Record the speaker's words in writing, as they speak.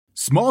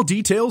Small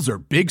details are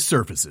big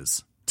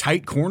surfaces.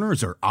 Tight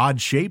corners are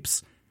odd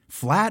shapes.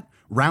 Flat,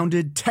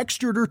 rounded,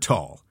 textured, or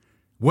tall.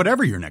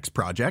 Whatever your next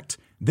project,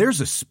 there's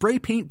a spray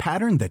paint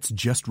pattern that's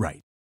just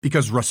right.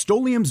 Because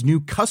Rust-Oleum's new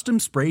Custom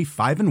Spray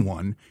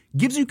 5-in-1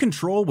 gives you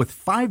control with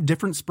 5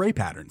 different spray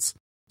patterns.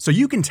 So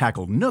you can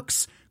tackle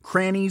nooks,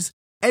 crannies,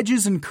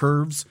 edges, and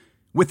curves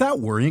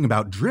without worrying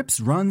about drips,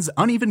 runs,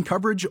 uneven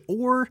coverage,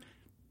 or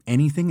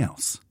anything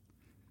else.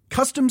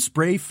 Custom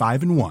Spray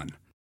 5-in-1.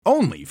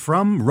 Only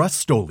from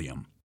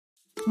Rust-Oleum.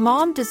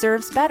 Mom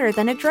deserves better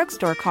than a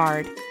drugstore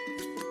card.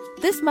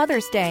 This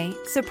Mother's Day,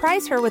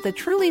 surprise her with a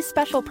truly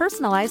special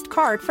personalized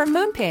card from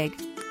Moonpig.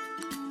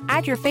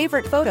 Add your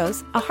favorite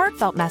photos, a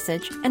heartfelt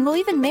message, and we'll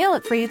even mail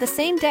it for you the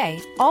same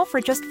day, all for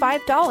just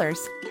 $5.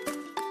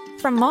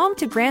 From mom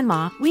to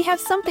grandma, we have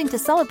something to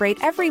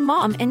celebrate every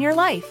mom in your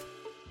life.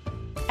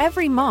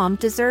 Every mom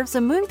deserves a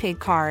Moonpig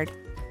card.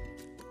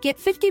 Get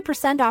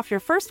 50% off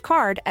your first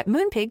card at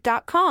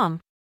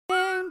moonpig.com.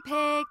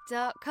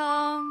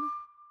 Moonpig.com.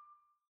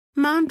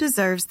 Mom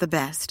deserves the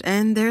best,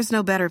 and there's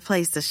no better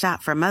place to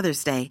shop for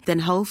Mother's Day than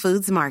Whole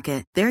Foods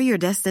Market. They're your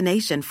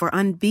destination for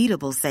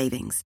unbeatable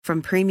savings,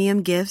 from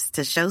premium gifts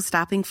to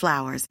show-stopping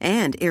flowers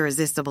and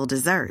irresistible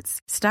desserts.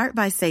 Start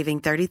by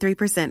saving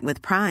 33%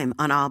 with Prime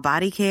on all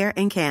body care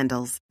and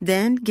candles.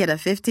 Then get a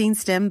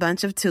 15-stem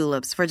bunch of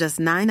tulips for just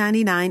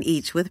 $9.99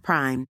 each with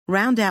Prime.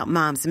 Round out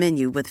Mom's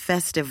menu with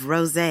festive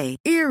rosé,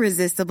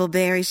 irresistible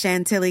berry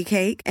chantilly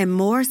cake, and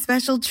more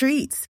special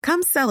treats.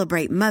 Come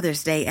celebrate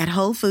Mother's Day at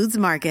Whole Foods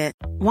Market.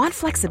 Want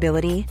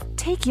flexibility?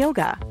 Take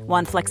yoga.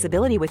 Want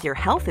flexibility with your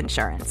health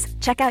insurance?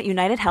 Check out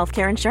United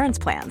Healthcare Insurance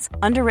Plans.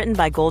 Underwritten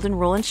by Golden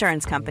Rule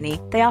Insurance Company,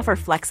 they offer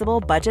flexible,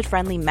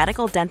 budget-friendly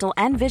medical, dental,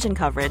 and vision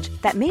coverage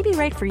that may be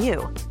right for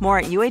you. More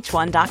at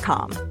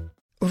uh1.com.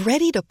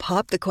 Ready to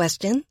pop the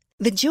question?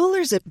 The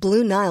jewelers at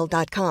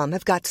BlueNile.com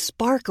have got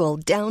sparkle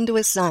down to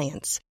a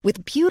science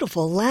with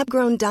beautiful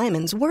lab-grown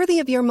diamonds worthy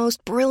of your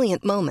most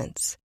brilliant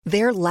moments.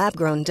 Their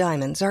lab-grown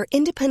diamonds are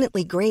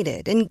independently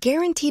graded and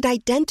guaranteed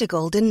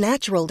identical to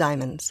natural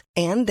diamonds,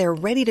 and they're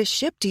ready to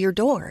ship to your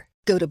door.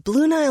 Go to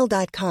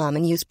BlueNile.com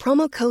and use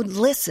promo code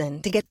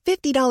LISTEN to get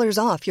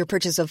 $50 off your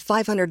purchase of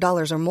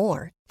 $500 or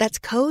more. That's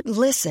code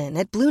LISTEN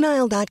at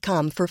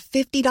BlueNile.com for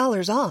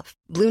 $50 off.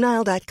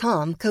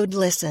 BlueNile.com, code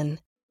LISTEN.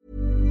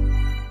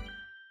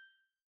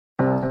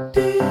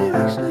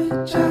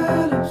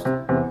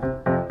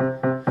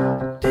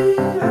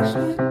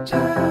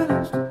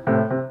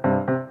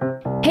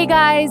 Hey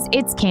guys,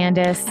 it's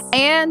Candace.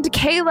 And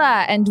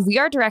Kayla, and we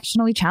are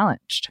directionally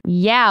challenged.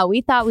 Yeah,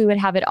 we thought we would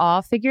have it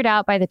all figured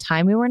out by the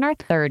time we were in our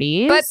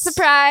 30s. But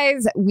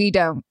surprise, we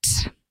don't.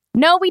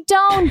 No, we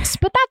don't,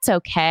 but that's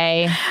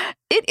okay.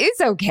 It is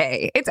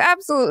okay. It's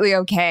absolutely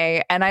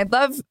okay. And I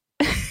love,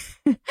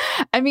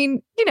 I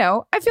mean, you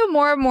know, I feel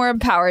more and more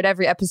empowered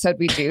every episode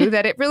we do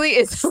that it really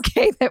is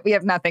okay that we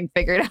have nothing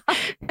figured out.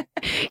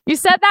 You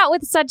said that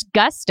with such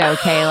gusto,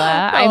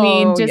 Kayla. I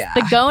mean, just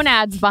the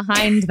gonads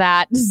behind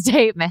that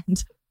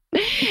statement.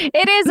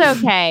 It is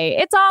okay.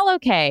 It's all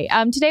okay.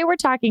 Today we're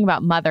talking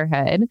about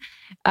motherhood,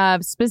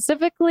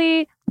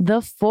 specifically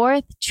the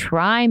fourth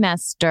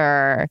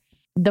trimester.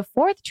 The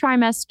fourth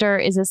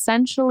trimester is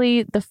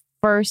essentially the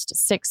first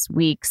 6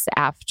 weeks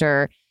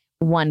after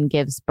one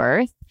gives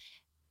birth.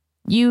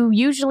 You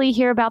usually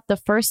hear about the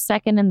first,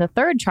 second, and the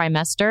third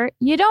trimester.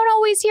 You don't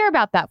always hear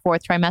about that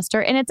fourth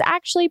trimester, and it's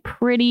actually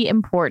pretty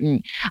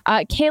important.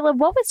 Kayla,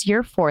 what was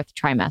your fourth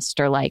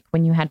trimester like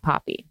when you had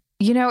Poppy?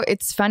 You know,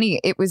 it's funny.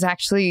 It was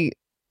actually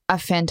a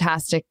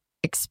fantastic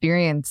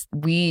experience.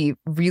 I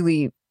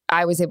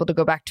was able to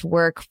go back to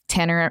work.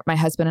 Tanner, my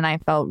husband, and I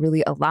felt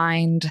really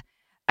aligned.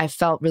 I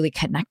felt really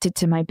connected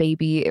to my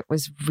baby. It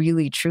was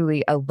really,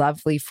 truly a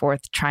lovely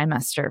fourth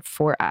trimester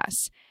for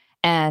us.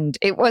 And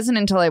it wasn't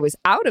until I was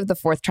out of the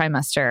fourth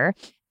trimester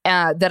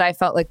that I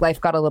felt like life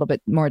got a little bit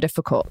more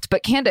difficult.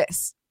 But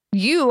Candace,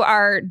 you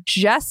are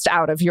just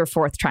out of your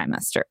fourth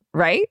trimester,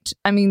 right?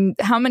 I mean,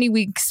 how many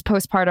weeks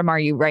postpartum are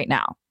you right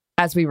now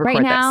as we record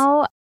this? Right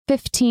now,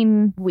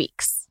 15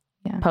 weeks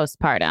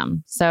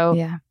postpartum.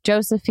 So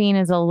Josephine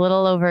is is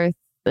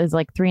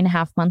like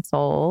 3.5 months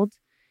old.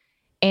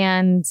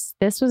 And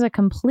this was a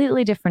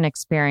completely different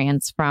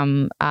experience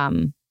from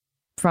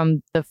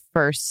the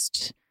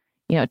first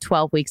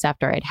 12 weeks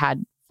after I'd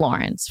had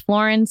Florence.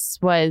 Florence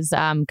was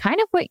kind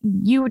of what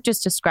you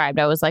just described.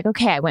 I was like,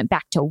 okay, I went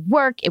back to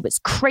work. It was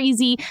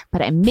crazy,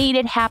 but I made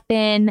it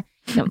happen.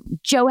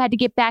 Joe had to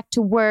get back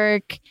to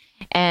work.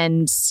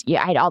 And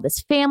I had all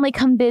this family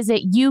come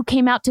visit. You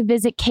came out to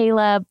visit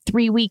Caleb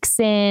 3 weeks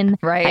in.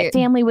 Right. My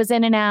family was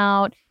in and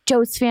out.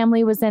 Joe's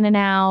family was in and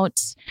out.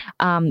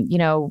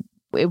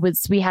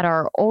 We had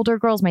our older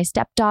girls, my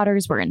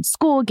stepdaughters were in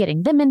school,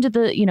 getting them into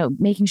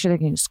making sure they're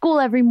going to school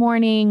every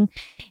morning.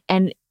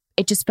 And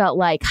it just felt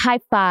like high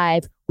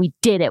five. We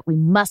did it. We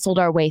muscled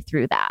our way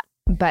through that.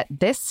 But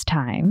this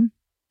time,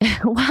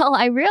 well,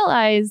 I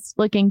realized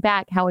looking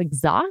back how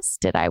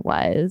exhausted I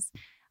was.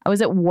 I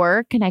was at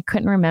work and I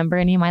couldn't remember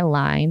any of my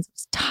lines. I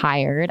was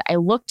tired. I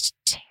looked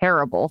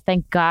terrible.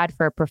 Thank God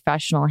for a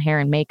professional hair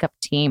and makeup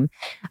team.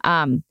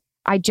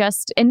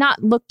 and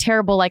not look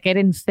terrible, like I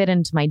didn't fit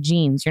into my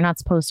jeans. You're not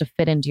supposed to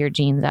fit into your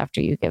jeans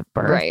after you give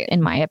birth,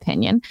 in my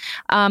opinion.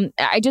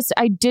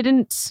 I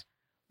didn't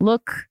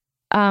look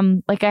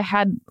like I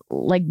had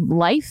like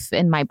life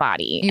in my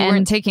body. You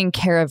weren't taking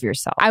care of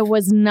yourself. I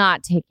was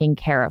not taking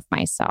care of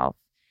myself.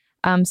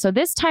 So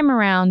this time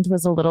around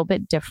was a little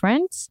bit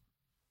different.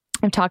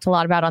 I've talked a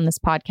lot about on this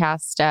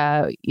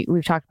podcast.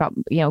 We've talked about,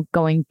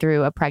 going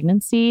through a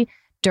pregnancy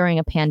during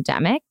a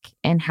pandemic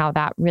and how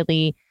that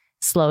really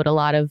slowed a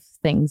lot of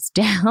things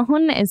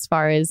down as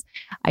far as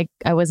I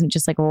wasn't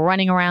just like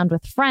running around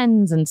with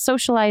friends and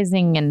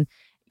socializing. And,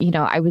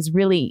 I was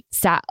really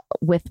sat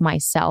with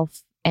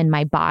myself and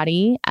my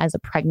body as a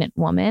pregnant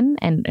woman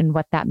and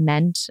what that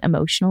meant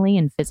emotionally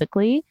and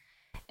physically,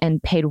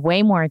 and paid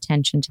way more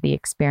attention to the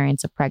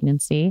experience of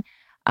pregnancy.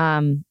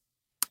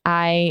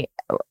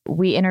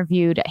 We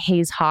interviewed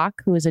Hayes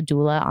Hawk, who is a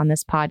doula, on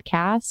this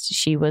podcast.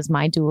 She was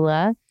my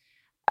doula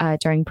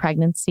during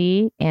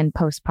pregnancy and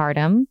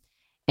postpartum.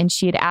 And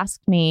she had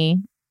asked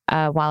me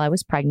while I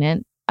was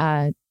pregnant,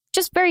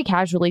 just very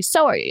casually,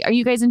 so are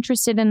you guys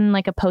interested in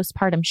like a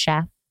postpartum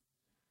chef?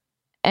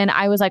 And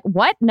I was like,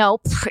 what? No,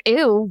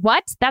 ew,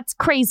 what? That's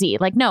crazy.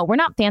 Like, no, we're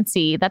not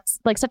fancy. That's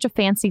like such a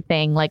fancy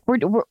thing. Like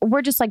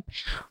we're just like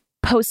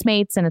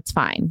Postmates and it's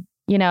fine,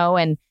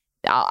 and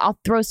I'll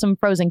throw some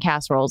frozen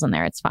casseroles in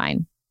there. It's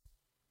fine.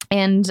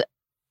 And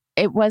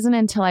it wasn't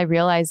until I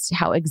realized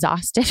how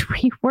exhausted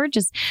we were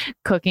just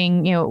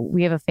cooking.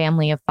 We have a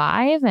family of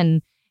 5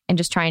 and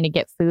just trying to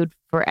get food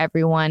for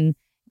everyone,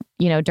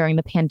 during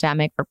the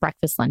pandemic for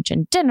breakfast, lunch,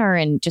 and dinner,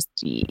 and just,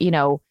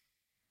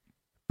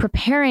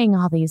 preparing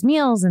all these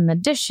meals and the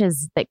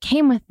dishes that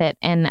came with it.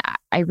 And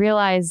I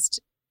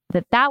realized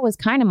that was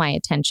kind of my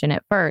intention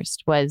at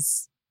first,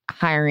 was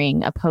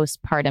hiring a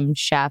postpartum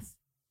chef.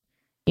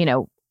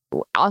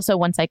 Also,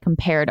 once I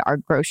compared our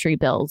grocery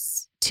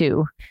bills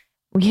to,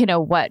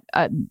 what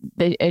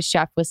the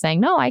chef was saying,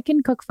 no, I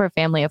can cook for a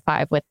family of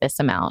 5 with this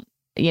amount,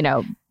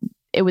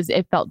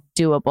 it felt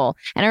doable.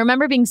 And I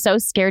remember being so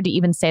scared to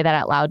even say that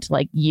out loud to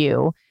like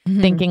you,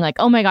 thinking like,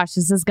 oh my gosh,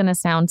 this is going to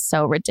sound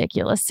so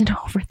ridiculous and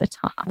over the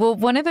top. Well,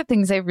 one of the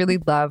things I really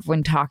love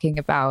when talking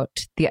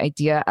about the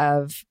idea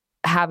of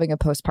having a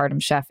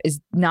postpartum chef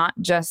is not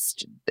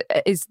just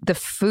the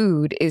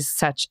food is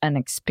such an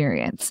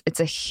experience. It's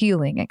a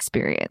healing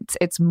experience.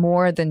 It's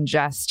more than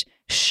just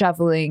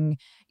shoveling,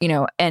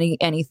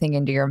 anything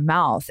into your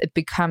mouth. It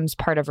becomes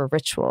part of a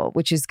ritual,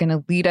 which is going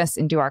to lead us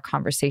into our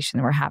conversation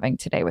that we're having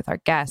today with our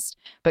guest.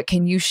 But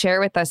can you share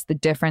with us the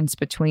difference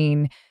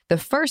between the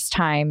first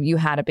time you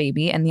had a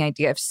baby and the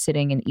idea of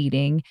sitting and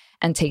eating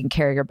and taking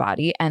care of your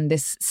body, and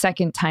this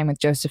second time with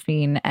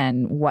Josephine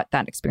and what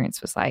that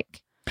experience was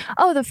like?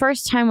 Oh, the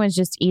first time was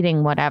just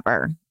eating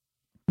whatever.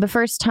 The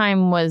first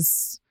time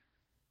was,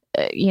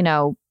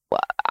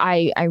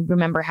 I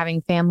remember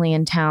having family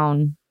in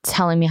town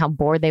telling me how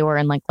bored they were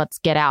and like, let's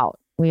get out.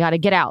 We got to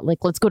get out. Like,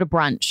 let's go to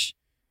brunch.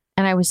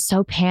 And I was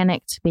so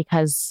panicked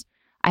because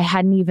I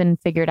hadn't even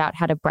figured out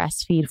how to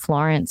breastfeed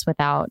Florence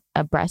without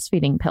a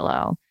breastfeeding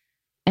pillow.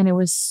 And it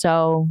was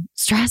so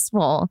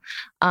stressful.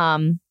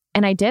 And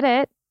I did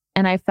it.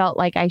 And I felt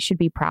like I should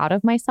be proud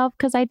of myself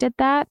because I did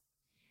that.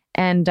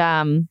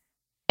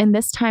 And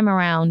this time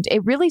around,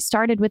 it really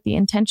started with the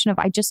intention of,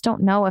 I just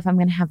don't know if I'm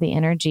going to have the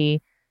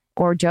energy,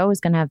 or Joe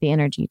is going to have the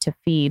energy to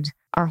feed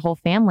our whole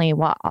family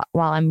while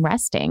I'm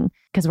resting,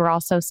 because we're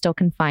also still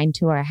confined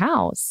to our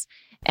house.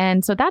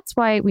 And so that's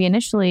why we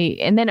initially,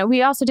 and then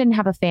we also didn't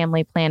have a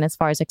family plan as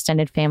far as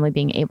extended family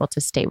being able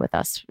to stay with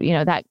us.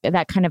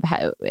 That kind of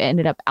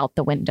ended up out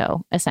the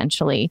window,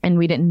 essentially. And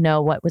we didn't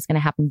know what was going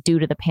to happen due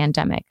to the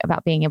pandemic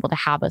about being able to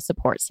have a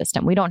support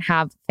system. We don't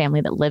have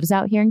family that lives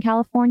out here in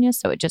California,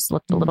 so it just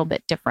looked a little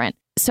bit different.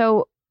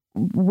 So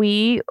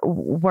we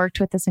worked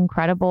with this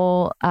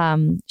incredible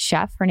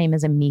chef. Her name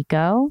is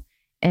Amiko,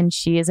 and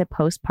she is a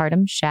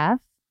postpartum chef.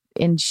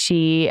 And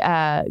she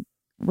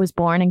was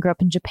born and grew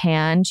up in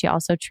Japan. She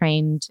also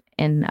trained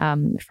in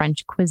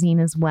French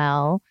cuisine as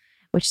well,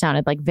 which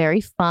sounded like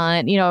very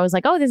fun. I was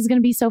like, oh, this is going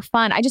to be so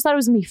fun. I just thought it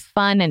was going to be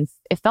fun, and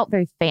it felt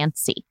very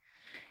fancy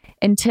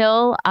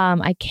until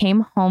I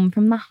came home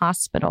from the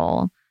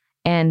hospital.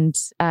 And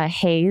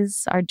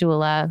Hayes, our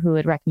doula, who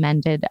had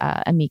recommended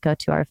Amiko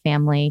to our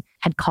family,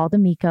 had called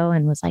Amiko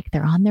and was like,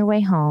 they're on their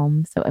way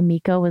home. So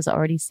Amiko was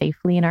already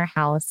safely in our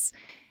house.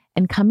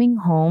 And coming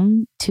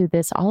home to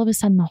this, all of a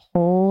sudden, the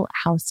whole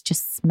house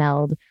just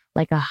smelled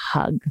like a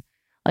hug.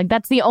 Like,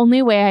 that's the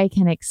only way I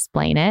can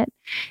explain it.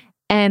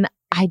 And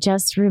I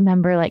just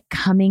remember like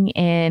coming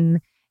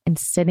in and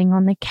sitting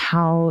on the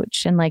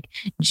couch, and like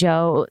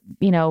Joe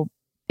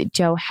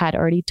had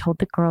already told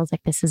the girls,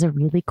 like, this is a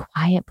really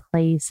quiet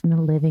place in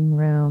the living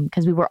room,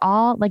 because we were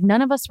all like,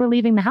 none of us were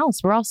leaving the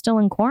house. We're all still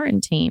in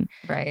quarantine.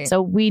 Right.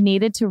 So we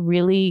needed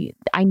to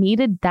I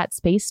needed that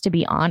space to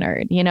be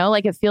honored,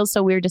 like, it feels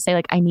so weird to say,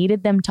 like, I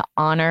needed them to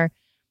honor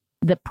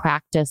the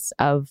practice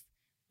of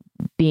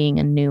being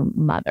a new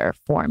mother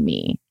for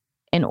me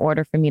in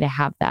order for me to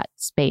have that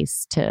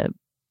space to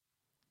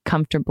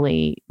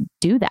comfortably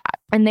do that.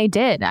 And they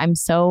did. I'm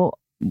so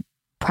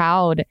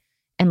proud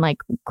and like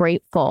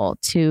grateful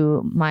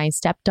to my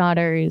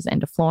stepdaughters and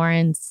to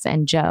Florence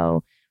and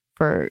Joe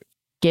for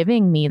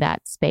giving me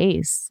that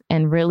space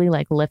and really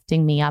like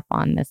lifting me up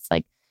on this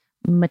like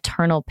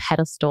maternal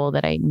pedestal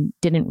that I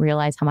didn't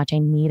realize how much I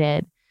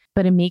needed.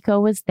 But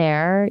Emiko was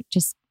there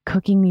just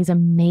cooking these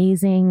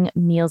amazing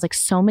meals, like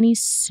so many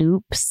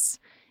soups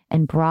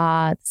and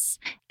broths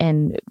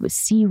and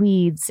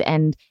seaweeds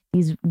and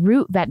these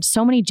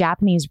so many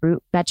Japanese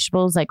root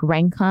vegetables, like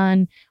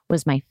renkon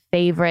was my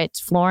favorite.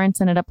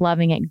 Florence ended up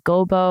loving it.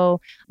 Gobo,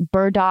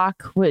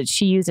 burdock, which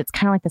she used. It's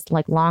kind of like this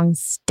like long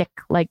stick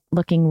like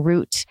looking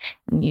root.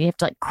 And you have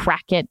to like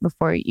crack it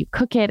before you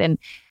cook it.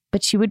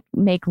 But she would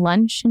make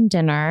lunch and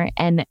dinner.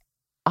 And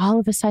all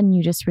of a sudden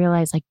you just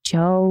realize like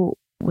Joe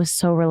was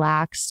so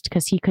relaxed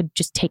because he could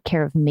just take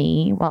care of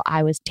me while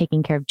I was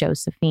taking care of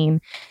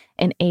Josephine.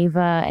 And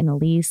Ava and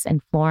Elise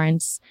and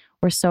Florence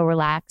were so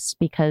relaxed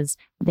because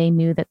they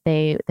knew that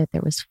there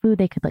was food.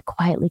 They could like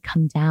quietly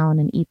come down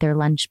and eat their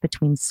lunch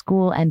between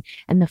school. And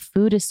the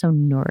food is so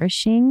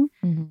nourishing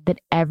that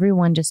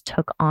everyone just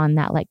took on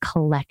that like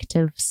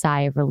collective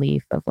sigh of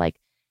relief of like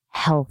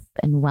health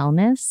and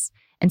wellness.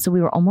 And so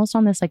we were almost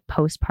on this like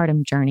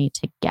postpartum journey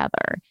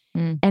together.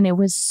 And it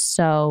was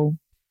so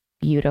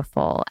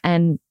beautiful.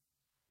 And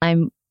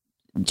I'm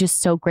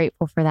just so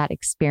grateful for that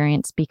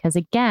experience because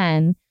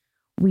again,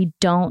 we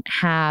don't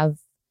have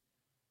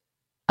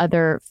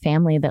other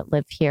family that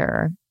live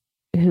here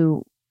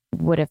who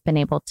would have been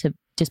able to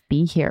just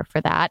be here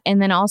for that.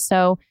 And then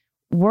also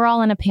we're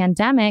all in a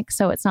pandemic.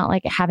 So it's not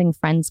like having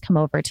friends come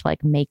over to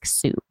like make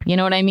soup. You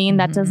know what I mean?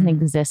 That doesn't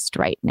exist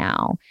right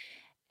now.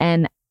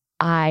 And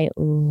I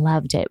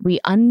loved it. We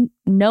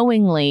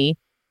unknowingly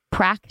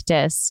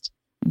practiced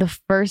the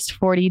first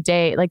 40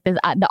 days, like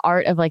the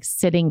art of like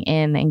sitting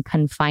in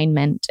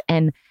confinement.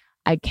 And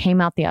I came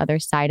out the other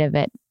side of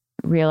it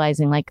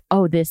realizing like,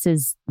 oh, this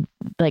is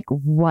like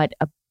what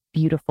a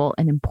beautiful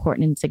and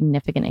important and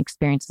significant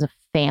experience as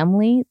a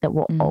family that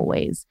will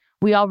always,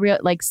 we all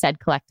like said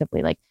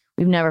collectively, like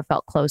we've never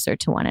felt closer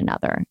to one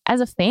another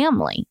as a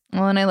family.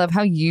 Well, and I love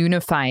how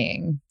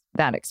unifying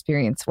that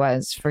experience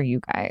was for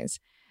you guys.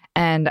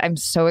 And I'm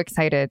so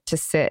excited to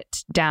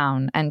sit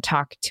down and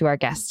talk to our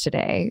guest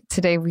today.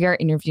 Today, we are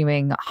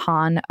interviewing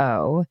Han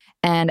Oh.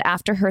 And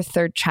after her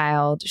third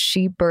child,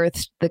 she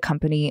birthed the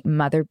company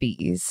Mother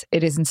Bees.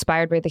 It is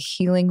inspired by the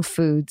healing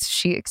foods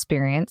she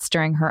experienced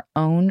during her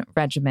own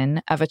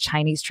regimen of a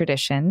Chinese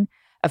tradition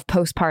of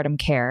postpartum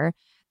care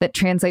that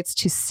translates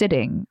to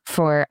sitting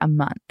for a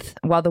month.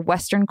 While the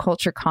Western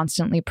culture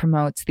constantly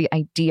promotes the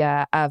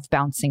idea of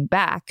bouncing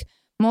back,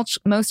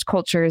 most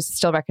cultures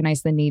still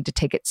recognize the need to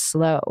take it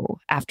slow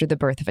after the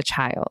birth of a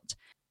child.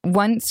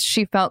 Once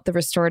she felt the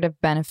restorative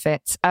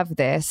benefits of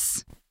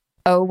this,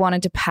 Oh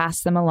wanted to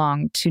pass them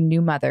along to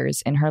new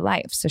mothers in her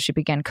life. So she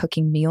began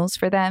cooking meals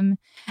for them.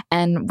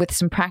 And with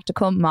some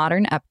practical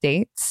modern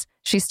updates,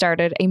 she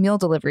started a meal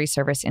delivery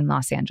service in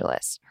Los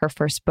Angeles. Her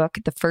first book,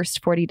 The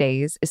First 40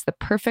 Days, is the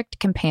perfect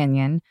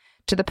companion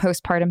to the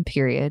postpartum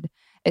period.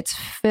 It's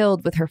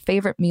filled with her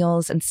favorite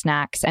meals and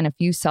snacks and a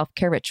few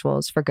self-care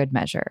rituals for good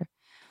measure.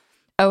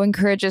 Oh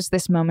encourages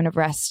this moment of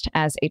rest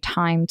as a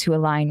time to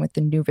align with the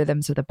new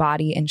rhythms of the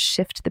body and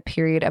shift the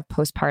period of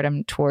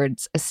postpartum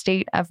towards a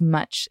state of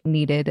much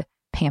needed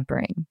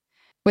pampering.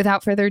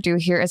 Without further ado,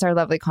 here is our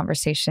lovely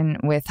conversation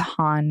with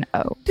Han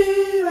Oh.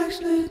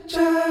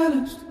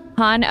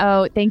 Han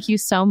Oh, thank you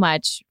so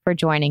much for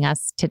joining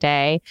us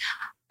today.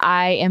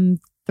 I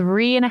am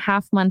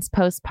 3.5 months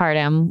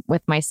postpartum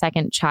with my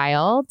second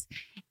child,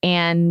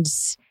 and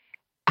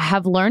I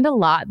have learned a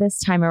lot this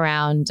time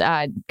around,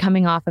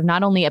 coming off of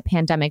not only a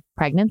pandemic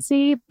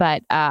pregnancy,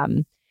 but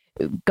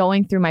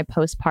going through my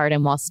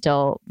postpartum while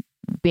still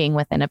being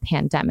within a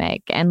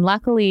pandemic. And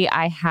luckily,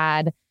 I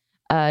had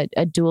a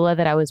doula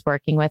that I was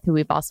working with who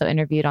we've also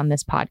interviewed on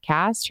this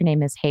podcast. Her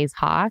name is Hayes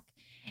Hawk.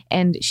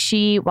 And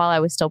she, while I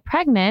was still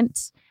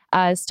pregnant,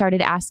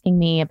 started asking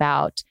me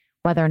about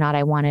whether or not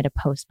I wanted a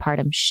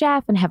postpartum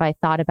chef and have I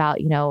thought about,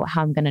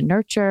 how I'm going to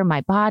nurture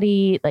my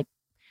body, like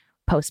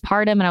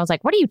postpartum. And I was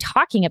like, what are you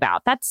talking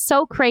about? That's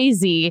so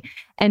crazy.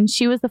 And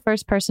she was the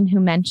first person who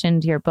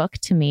mentioned your book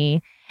to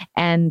me.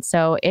 And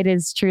so it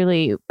is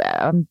truly,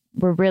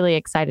 we're really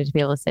excited to be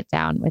able to sit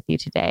down with you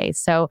today.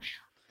 So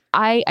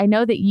I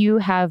know that you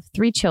have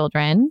 3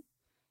 children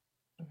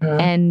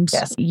and,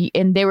 yes.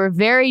 And they were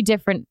very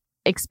different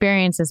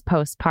experiences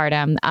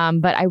postpartum.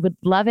 But I would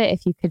love it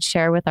if you could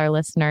share with our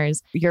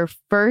listeners your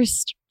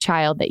first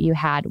child that you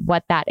had,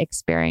 what that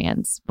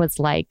experience was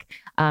like,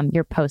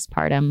 your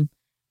postpartum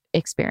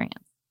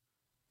experience.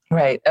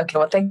 Right. Okay.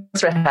 Well, thanks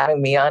for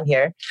having me on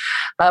here.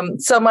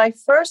 So my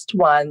first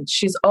one,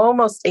 she's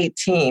almost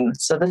 18.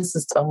 So this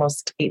is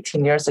almost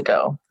 18 years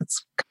ago.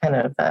 It's kind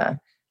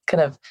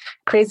of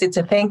crazy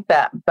to think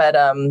that, but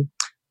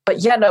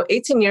yeah, no,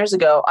 18 years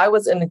ago, I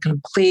was in a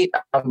complete,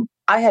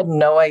 I had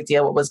no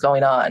idea what was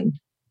going on,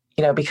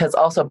 because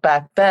also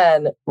back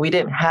then we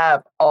didn't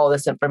have all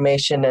this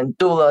information and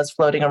doulas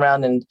floating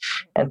around and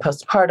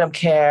postpartum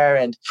care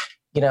and,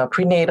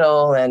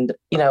 prenatal and,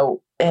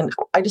 and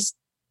I just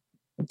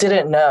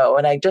didn't know.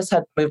 And I just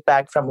had moved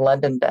back from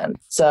London then.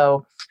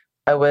 So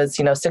I was,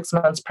 6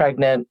 months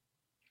pregnant,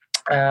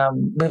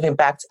 moving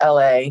back to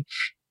LA.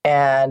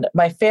 And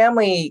my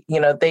family,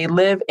 they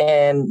live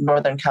in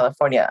Northern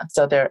California.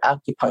 So they're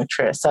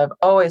acupuncturists. So I've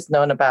always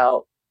known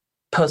about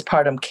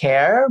postpartum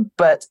care,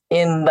 but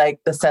in like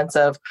the sense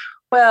of,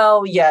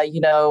 well, yeah,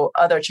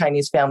 other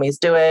Chinese families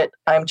do it.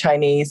 I'm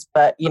Chinese,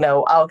 but,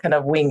 I'll kind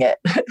of wing it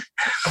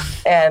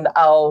and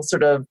I'll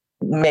sort of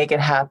make it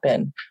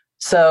happen.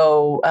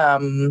 So,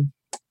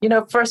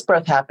 first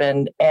birth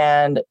happened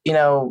and,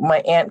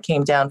 my aunt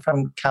came down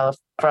from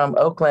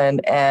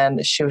Oakland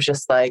and she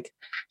just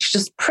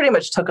pretty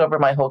much took over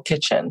my whole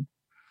kitchen.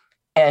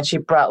 And she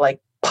brought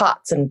like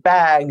pots and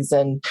bags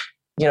and,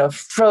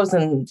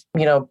 frozen,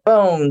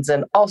 bones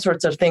and all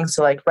sorts of things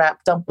to like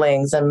wrap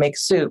dumplings and make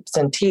soups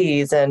and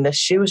teas. And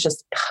she was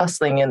just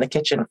hustling in the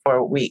kitchen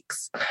for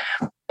weeks.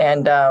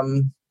 And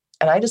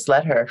I just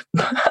let her.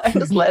 I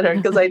just let her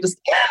because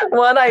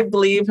I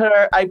believe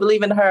her. I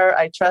believe in her.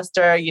 I trust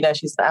her.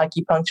 She's an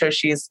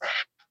acupuncturist.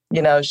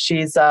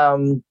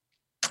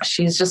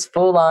 She's just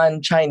full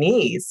on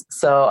Chinese.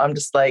 So I'm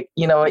just like,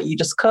 you know what, you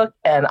just cook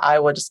and I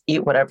will just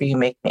eat whatever you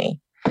make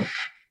me.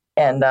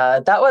 And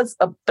that was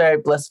a very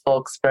blissful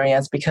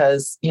experience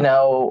because,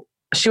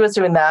 she was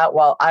doing that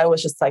while I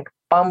was just like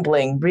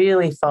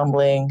really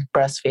fumbling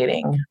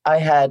breastfeeding. I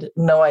had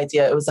no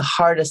idea. It was the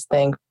hardest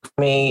thing for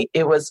me.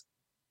 It was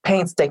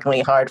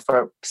painstakingly hard for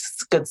a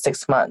good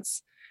 6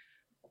 months.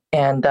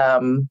 And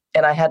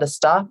I had to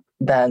stop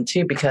then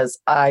too, because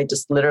I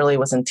just literally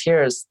was in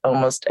tears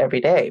almost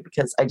every day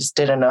because I just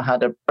didn't know how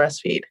to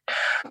breastfeed.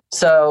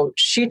 So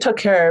she took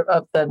care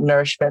of the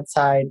nourishment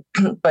side,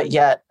 but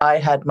yet I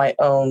had my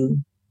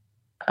own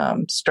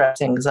stress,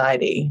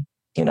 anxiety,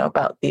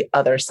 about the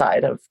other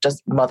side of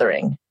just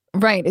mothering.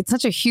 Right. It's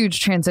such a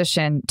huge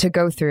transition to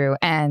go through.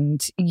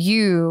 And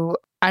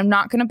I'm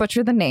not going to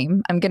butcher the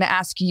name. I'm going to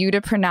ask you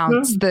to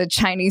pronounce the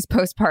Chinese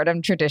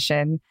postpartum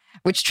tradition,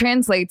 which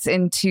translates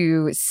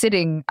into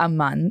sitting a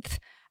month.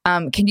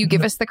 Can you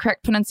give us the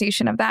correct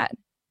pronunciation of that?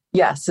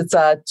 Yes, it's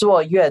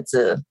坐月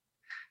子.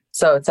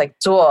 So it's like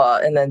坐,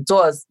 and then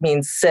坐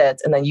means sit,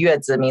 and then 月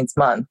子 means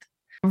month.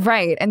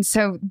 Right. And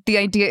so the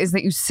idea is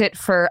that you sit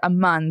for a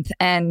month.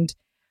 And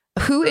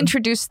who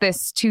introduced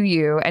this to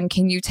you? And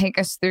can you take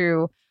us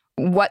through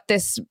what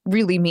this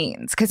really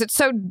means? Because it's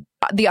so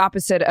the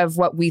opposite of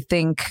what we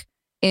think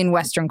in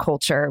Western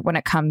culture when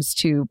it comes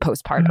to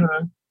postpartum.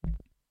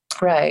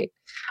 Mm-hmm. Right.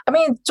 I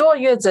mean, 坐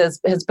月子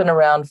has been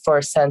around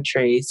for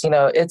centuries.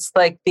 It's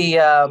like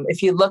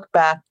if you look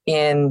back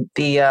in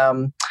the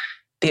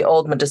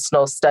old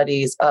medicinal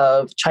studies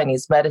of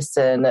Chinese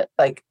medicine,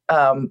 like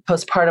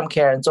postpartum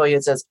care and 坐月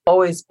子has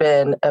always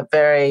been a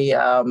very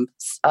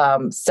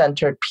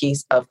centered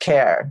piece of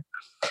care.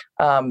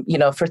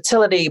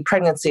 Fertility,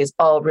 pregnancy is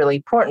all really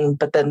important,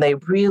 but then they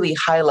really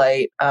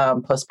highlight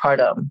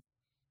postpartum.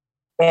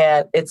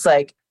 And it's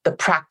like the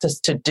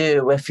practice to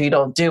do. If you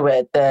don't do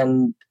it,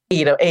 then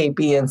A,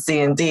 B, and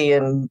C, and D,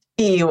 and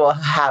E will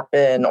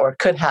happen or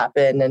could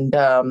happen.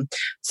 And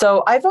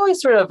so I've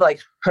always sort of like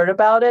heard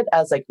about it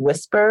as like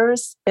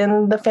whispers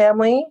in the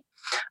family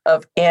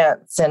of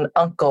aunts and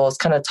uncles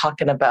kind of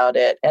talking about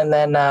it. And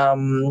then,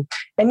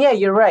 and yeah,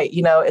 you're right.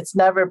 It's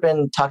never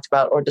been talked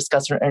about or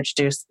discussed or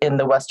introduced in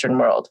the Western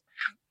world.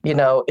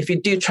 If you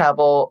do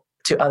travel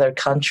to other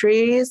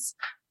countries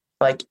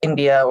like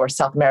India or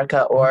South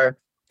America or,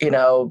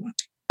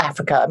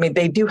 Africa, I mean,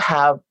 they do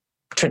have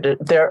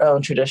their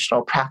own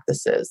traditional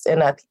practices.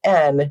 And at the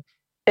end,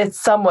 it's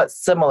somewhat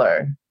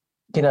similar,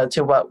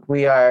 to what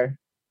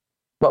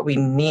we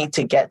need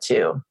to get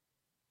to,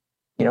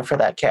 for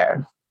that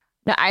care.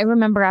 Now, I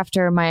remember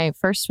after my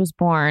first was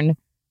born,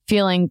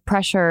 feeling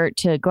pressure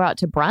to go out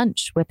to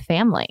brunch with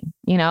family,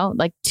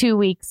 like 2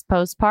 weeks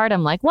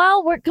postpartum, like,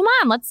 well, come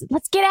on,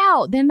 let's get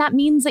out. Then that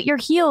means that you're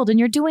healed and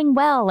you're doing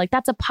well. Like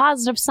that's a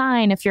positive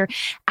sign if you're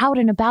out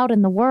and about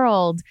in the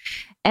world.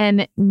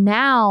 And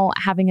now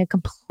having a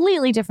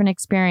completely different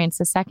experience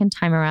the second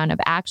time around of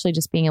actually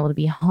just being able to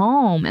be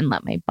home and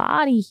let my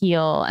body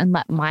heal and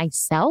let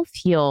myself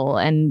heal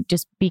and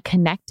just be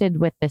connected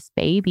with this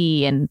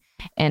baby. And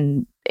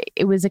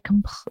it was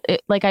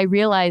I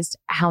realized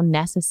how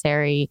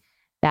necessary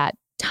that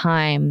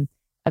time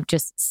of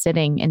just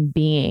sitting and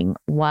being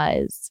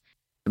was.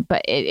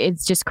 But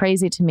it's just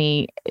crazy to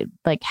me,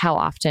 like how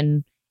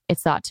often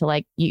it's thought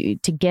to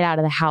get out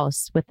of the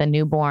house with a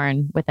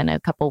newborn within a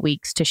couple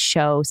weeks to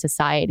show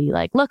society,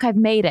 like, look, I've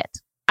made it.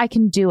 I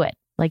can do it.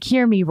 Like,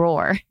 hear me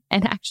roar.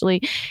 And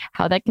actually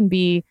how that can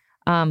be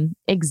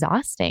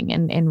exhausting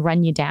and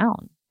run you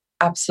down.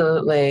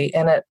 Absolutely.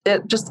 And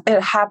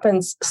it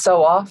happens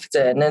so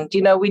often. And,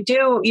 we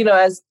do,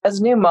 as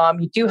a new mom,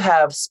 you do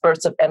have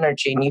spurts of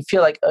energy and you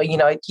feel like,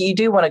 you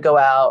do want to go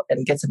out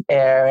and get some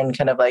air and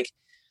kind of like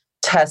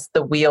test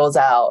the wheels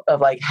out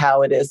of like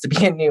how it is to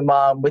be a new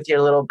mom with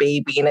your little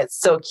baby. And it's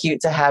so cute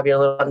to have your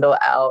little bundle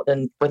out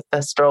and with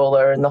the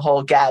stroller and the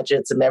whole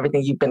gadgets and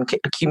everything you've been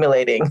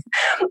accumulating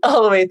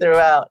all the way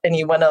throughout. And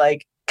you want to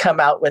like come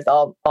out with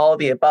all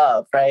the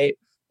above, right?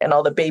 and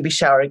all the baby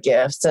shower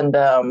gifts.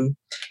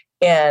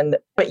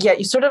 But yet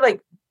you sort of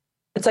like,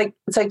 it's like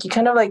you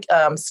kind of like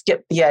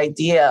skip the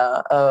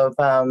idea of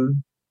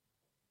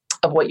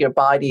what your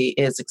body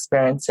is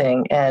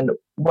experiencing and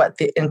what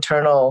the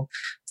internal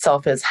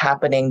self is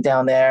happening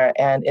down there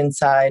and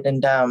inside.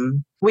 And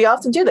we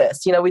often do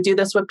this, we do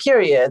this with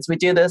periods. We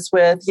do this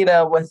with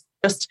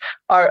just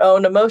our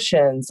own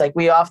emotions. Like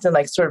we often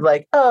like sort of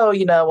like, oh,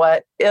 you know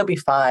what, it'll be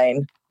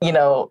fine.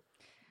 It'll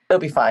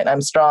be fine.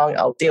 I'm strong.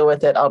 I'll deal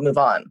with it. I'll move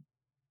on.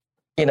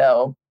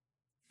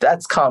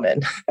 That's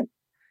common.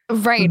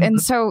 Right. And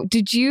so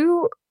did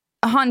you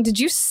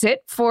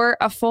sit for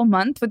a full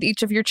month with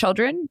each of your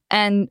children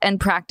and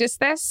practice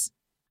this?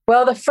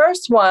 Well, the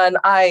first one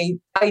I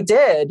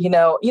did, in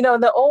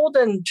the old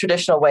and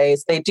traditional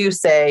ways, they do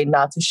say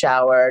not to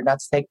shower, not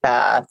to take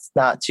baths,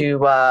 not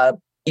to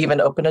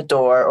even open a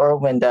door or a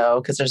window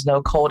because there's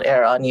no cold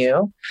air on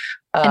you.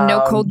 And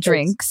no cold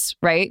drinks,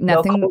 right?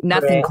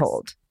 Nothing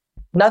cold.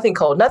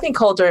 Nothing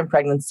cold during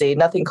pregnancy,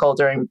 nothing cold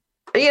during,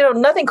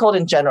 nothing cold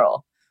in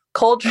general.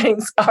 Cold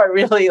drinks are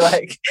really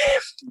like,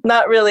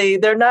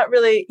 they're not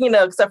really,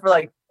 except for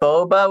like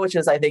boba, which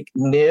is, I think,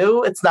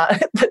 new. It's not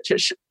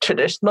the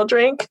traditional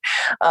drink,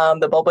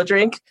 the boba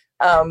drink.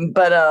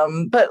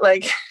 But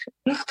like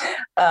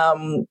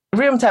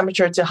room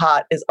temperature to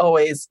hot is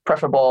always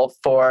preferable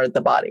for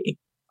the body,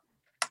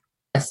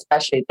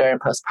 especially during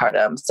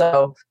postpartum.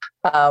 So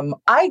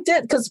I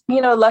did, because,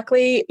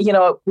 luckily,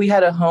 we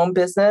had a home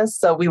business.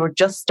 So we were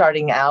just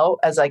starting out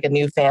as like a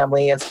new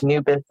family, as a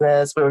new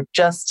business. We were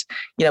just,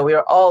 we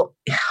were all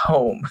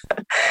home.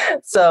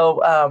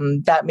 So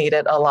that made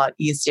it a lot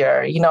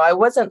easier. I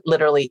wasn't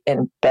literally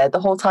in bed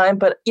the whole time,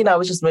 but, I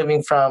was just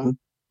moving from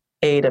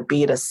A to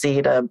B to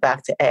C to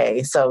back to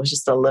A. So it was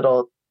just a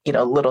little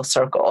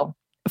circle.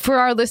 For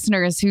our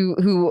listeners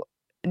who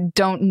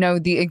don't know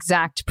the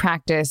exact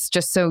practice,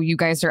 just so you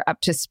guys are up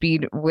to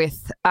speed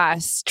with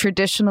us,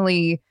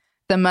 traditionally,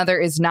 the mother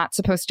is not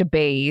supposed to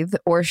bathe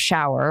or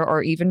shower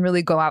or even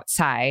really go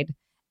outside.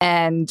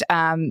 And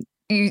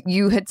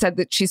you had said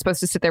that she's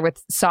supposed to sit there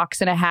with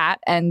socks and a hat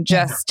and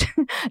just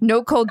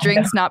no cold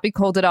drinks, not be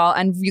cold at all.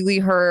 And really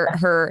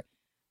her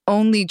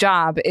only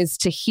job is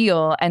to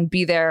heal and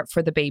be there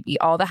for the baby.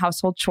 All the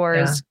household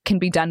chores can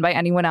be done by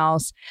anyone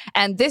else.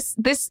 And this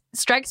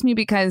strikes me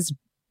because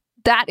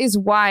that is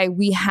why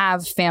we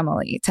have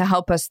family to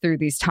help us through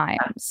these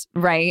times,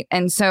 right?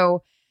 And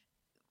so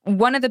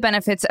one of the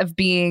benefits of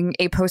being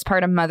a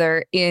postpartum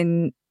mother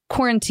in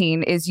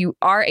quarantine is you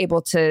are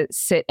able to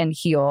sit and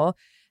heal.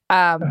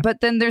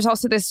 But then there's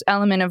also this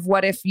element of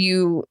what if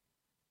you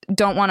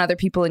don't want other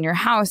people in your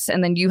house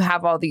and then you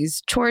have all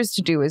these chores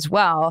to do as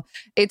well.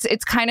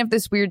 It's kind of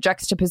this weird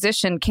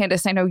juxtaposition.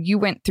 Candace, I know you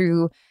went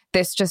through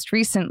this just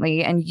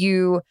recently and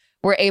you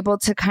were able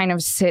to kind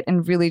of sit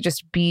and really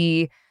just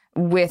be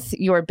with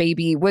your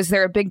baby. Was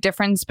there a big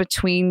difference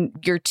between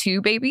your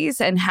two babies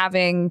and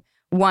having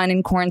one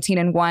in quarantine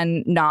and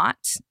one not?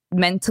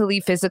 Mentally,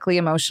 physically,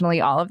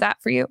 emotionally, all of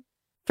that for you?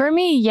 For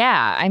me,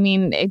 yeah. I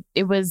mean,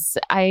 it was,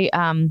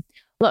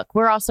 look,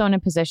 we're also in a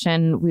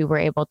position we were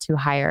able to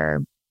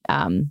hire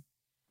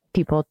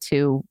people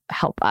to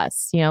help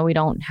us. We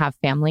don't have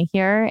family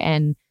here,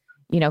 and,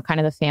 kind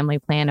of the family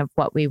plan of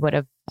what we would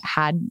have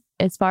had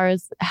as far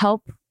as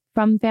help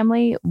from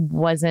family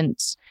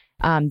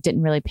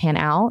didn't really pan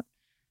out.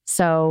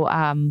 So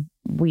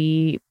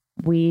we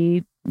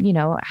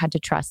had to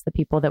trust the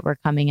people that were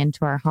coming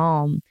into our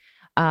home.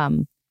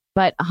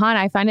 But Han,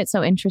 I find it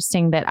so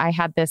interesting that I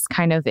had this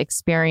kind of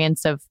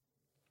experience of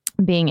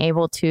being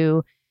able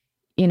to,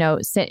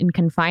 sit in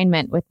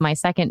confinement with my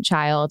second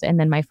child. And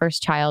then my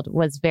first child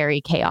was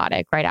very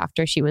chaotic right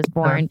after she was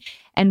born.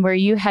 And where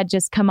you had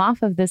just come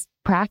off of this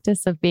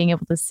practice of being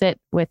able to sit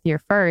with your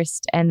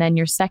first and then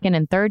your second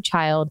and third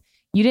child,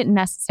 you didn't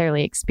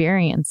necessarily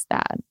experience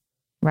that,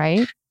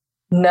 right?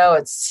 No,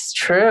 it's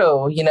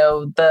true.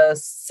 The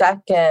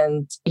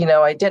second,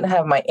 I didn't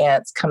have my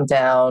aunts come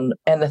down.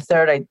 And the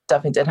third, I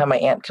definitely did have my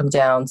aunt come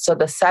down. So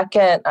the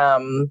second,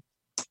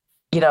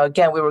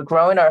 again, we were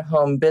growing our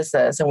home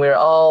business and we were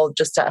all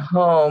just at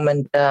home.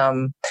 And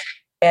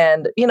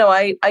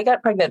I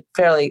got pregnant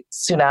fairly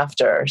soon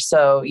after.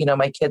 So,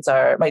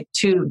 my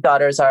two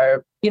daughters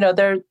are,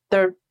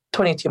 they're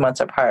 22 months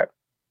apart.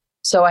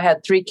 So I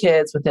had 3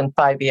 kids within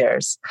 5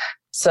 years.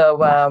 So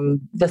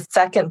the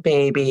second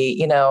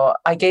baby,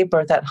 I gave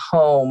birth at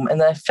home, and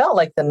then I felt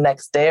like the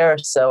next day or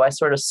so, I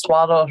sort of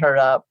swaddled her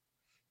up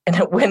and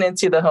I went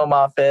into the home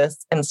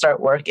office and start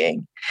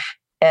working.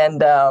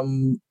 And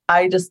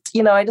I just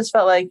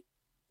felt like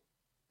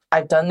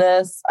I've done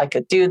this, I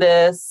could do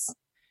this.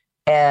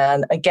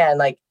 And again,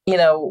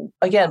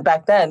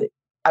 back then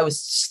I was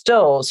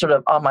still sort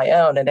of on my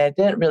own and I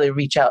didn't really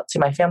reach out to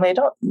my family. I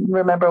don't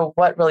remember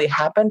what really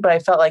happened, but I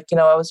felt like,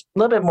 I was a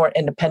little bit more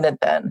independent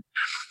then.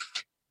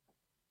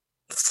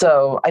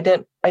 So I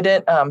didn't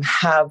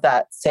have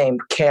that same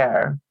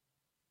care,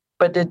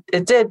 but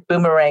it did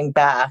boomerang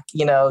back,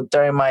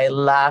 during my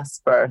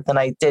last birth, and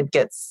I did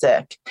get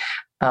sick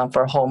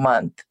for a whole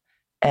month.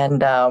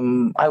 And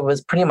I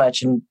was pretty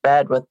much in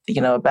bed with,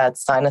 a bad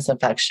sinus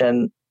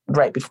infection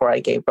right before I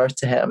gave birth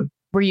to him.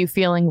 Were you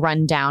feeling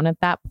run down at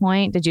that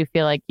point? Did you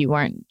feel like you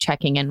weren't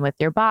checking in with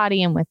your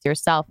body and with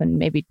yourself and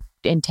maybe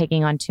in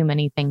taking on too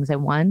many things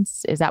at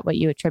once? Is that what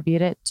you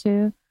attribute it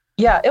to?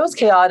 Yeah, it was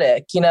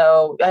chaotic.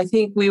 I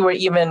think we were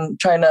even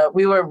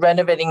we were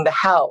renovating the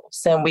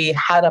house and we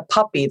had a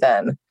puppy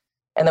then.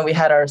 And then we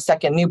had our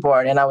second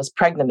newborn and I was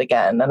pregnant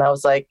again. And I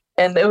was like,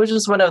 and it was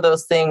just one of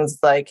those things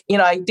like,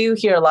 I do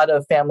hear a lot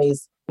of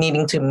families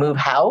needing to move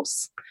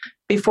house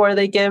before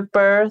they give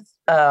birth.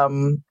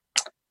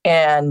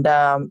 And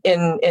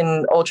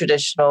in old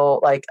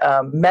traditional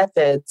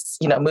methods,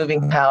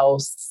 moving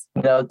house,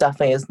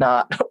 definitely is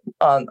not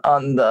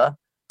on the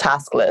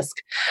task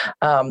list.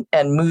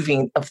 And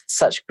moving of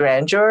such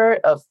grandeur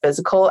of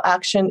physical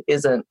action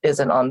isn't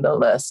on the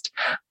list.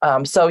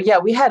 So yeah,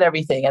 we had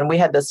everything, and we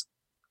had this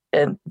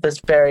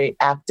very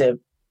active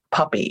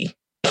puppy,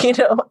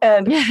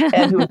 and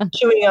who was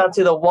chewing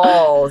onto the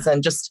walls,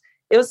 and just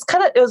it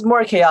was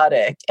more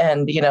chaotic.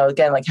 And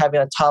again, like having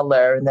a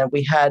toddler, and then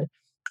we had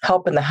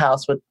help in the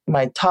house with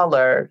my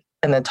toddler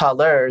and the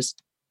toddlers.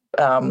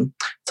 So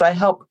I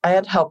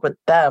had help with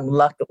them,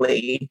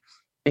 luckily,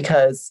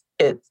 because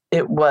it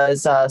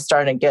was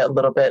starting to get a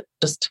little bit,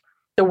 just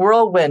the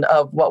whirlwind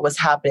of what was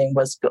happening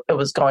was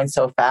going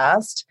so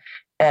fast.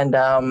 And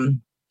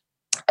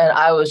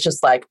I was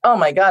just like, oh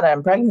my God,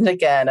 I'm pregnant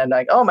again. And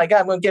like, oh my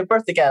God, I'm going to give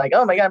birth again. Like,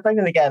 oh my God, I'm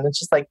pregnant again. It's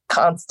just like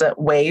constant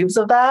waves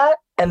of that.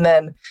 And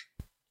then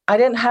I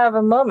didn't have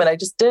a moment. I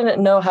just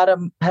didn't know how to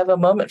have a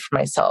moment for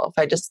myself.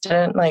 I just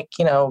didn't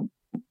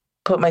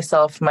put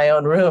myself in my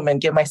own room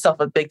and give myself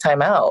a big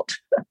time out.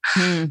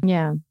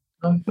 Yeah.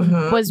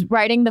 Mm-hmm. Was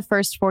writing the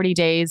first 40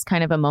 days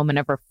kind of a moment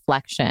of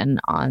reflection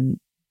on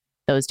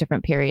those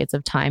different periods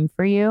of time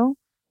for you?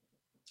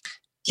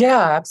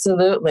 Yeah,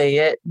 absolutely.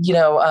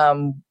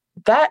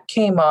 That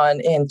came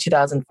on in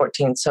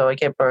 2014. So I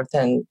gave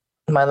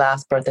my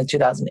last birth in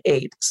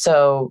 2008.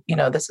 So,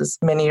 this is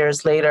many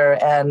years later.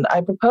 And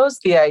I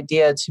proposed the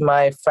idea to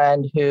my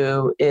friend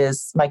who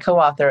is my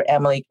co-author,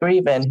 Emily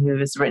Greven, who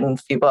has written a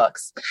few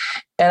books.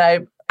 And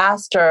I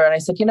asked her and I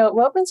said,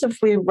 what happens if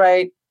we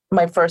write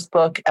my first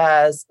book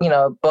as,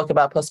 a book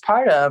about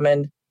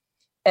postpartum?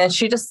 And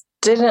she just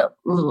didn't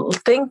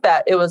think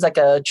that it was like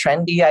a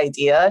trendy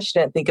idea. She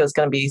didn't think it was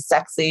going to be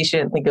sexy. She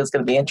didn't think it was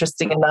going to be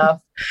interesting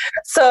enough.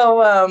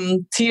 So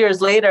 2 years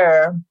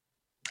later,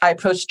 I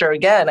approached her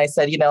again. I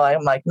said,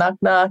 I'm like, knock,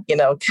 knock,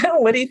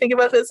 what do you think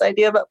about this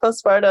idea about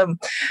postpartum?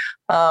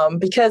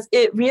 Because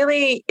it was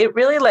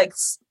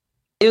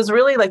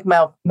really like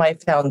my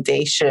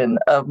foundation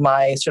of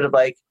my sort of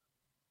like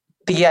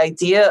the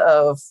idea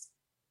of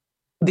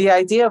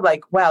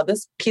like, wow,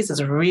 this piece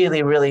is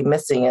really, really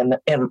missing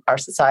in our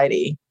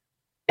society.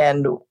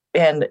 And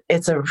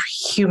it's a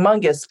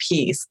humongous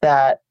piece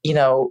that,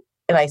 and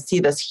I see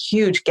this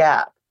huge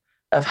gap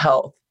of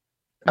health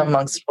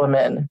amongst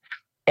women.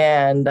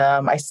 And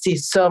I see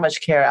so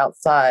much care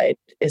outside,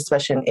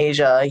 especially in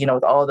Asia,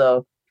 with all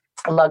the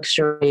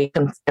luxury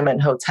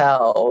consignment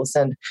hotels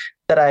and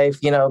that I've,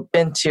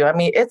 been to. I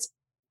mean, it's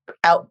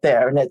out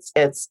there and it's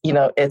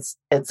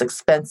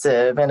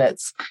expensive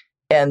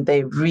and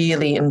they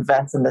really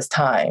invest in this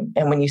time.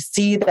 And when you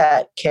see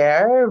that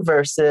care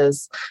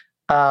versus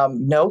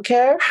no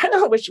care,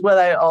 which what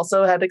I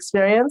also had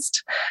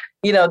experienced,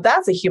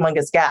 that's a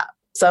humongous gap.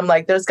 So I'm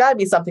like, there's got to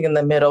be something in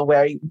the middle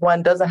where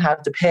one doesn't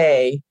have to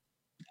pay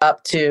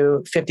up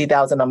to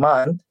 $50,000 a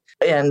month,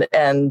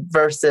 and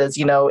versus,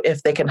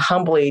 if they can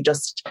humbly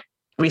just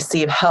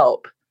receive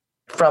help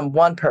from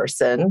one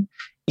person,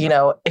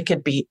 it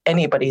could be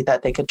anybody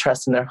that they could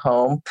trust in their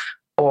home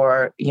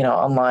or,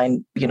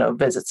 online,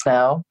 visits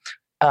now.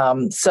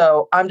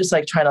 So I'm just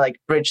like trying to like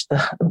bridge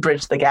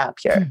the gap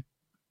here.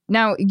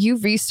 Now,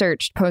 you've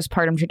researched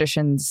postpartum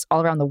traditions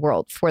all around the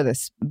world for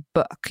this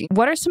book.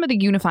 What are some of the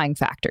unifying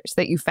factors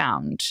that you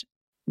found?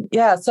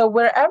 Yeah. So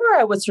wherever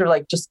I would sort of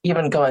like just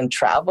even go and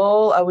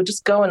travel, I would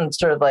just go and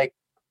sort of like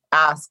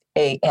ask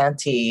a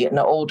auntie, an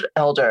old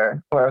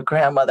elder or a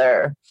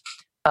grandmother.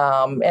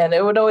 And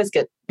it would always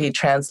be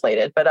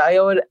translated, but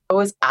I would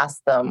always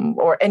ask them,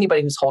 or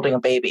anybody who's holding a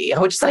baby, I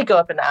would just like go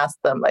up and ask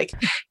them like,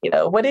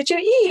 what did you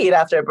eat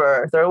after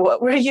birth? Or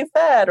what were you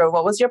fed? Or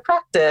what was your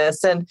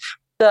practice? And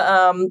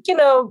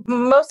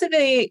most of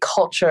the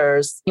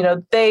cultures,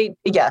 they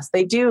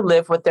do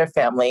live with their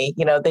family.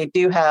 They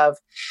do have,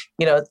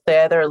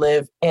 they either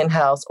live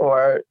in-house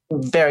or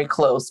very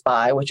close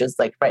by, which is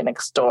like right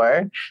next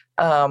door.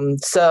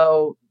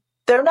 So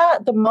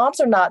the moms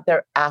are not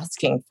there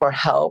asking for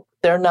help.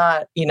 They're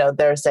not,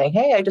 they're saying,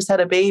 hey, I just had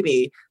a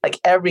baby.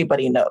 Like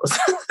everybody knows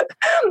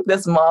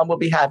this mom will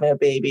be having a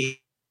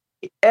baby.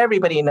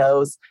 Everybody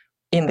knows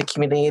in the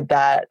community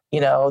that,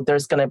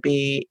 there's going to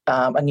be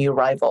a new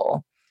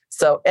arrival.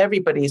 So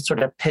everybody sort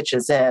of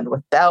pitches in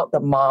without the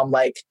mom,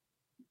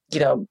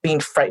 being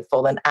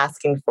frightful and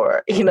asking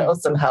for,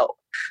 some help.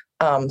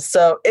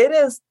 So it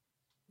is,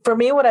 for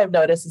me, what I've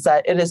noticed is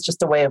that it is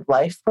just a way of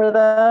life for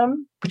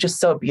them, which is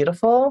so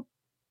beautiful.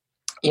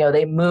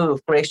 They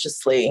move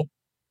graciously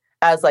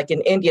as like in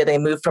India, they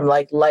move from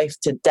like life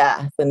to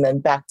death and then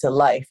back to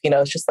life.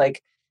 It's just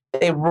like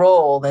they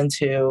roll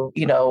into,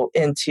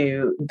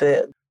 into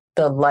the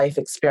life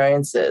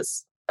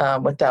experiences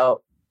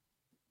without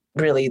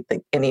really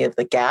any of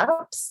the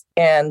gaps.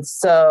 And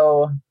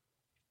so,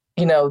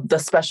 the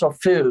special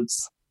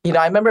foods,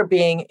 I remember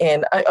being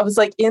I was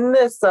like in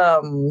this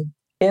Ananda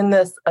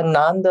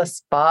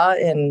spa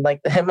in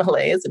like the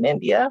Himalayas in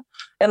India.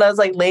 And I was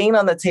like laying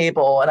on the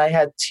table and I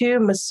had two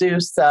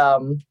masseuse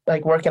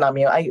like working on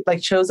me. I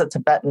like chose a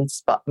Tibetan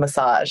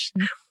massage.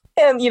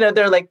 And,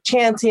 they're like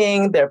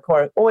chanting, they're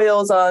pouring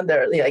oils on,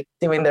 they're like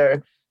doing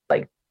their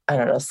like, I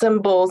don't know,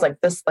 symbols like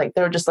this, like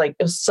they were just like,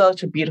 it was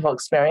such a beautiful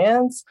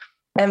experience.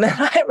 And then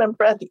I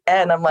remember at the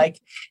end, I'm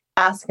like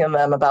asking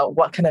them about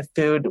what kind of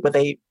food would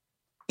they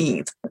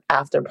eat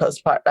after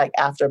postpartum, like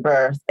after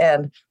birth.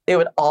 And they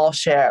would all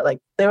share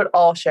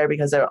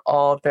because they were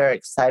all very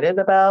excited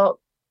about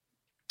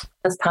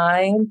this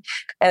time.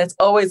 And it's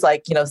always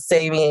like,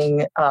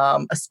 saving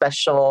a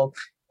special,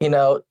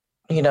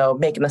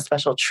 making a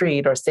special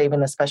treat or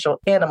saving a special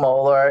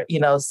animal or,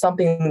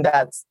 something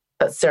that's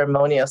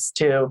ceremonious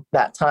to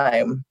that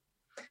time.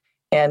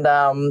 And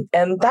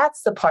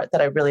that's the part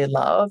that I really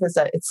love is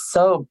that it's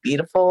so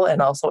beautiful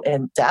and also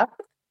in depth.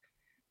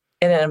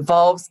 And it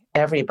involves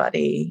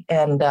everybody.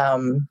 And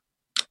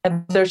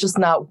there's just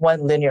not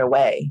one linear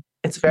way.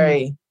 It's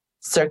very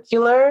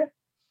circular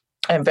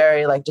and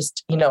very like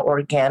just,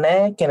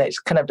 organic, and it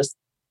kind of just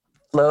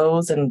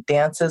flows and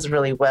dances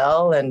really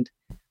well. And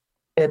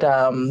it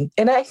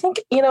and I think,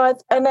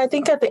 I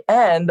think at the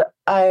end,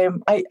 I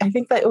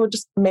think that it would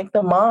just make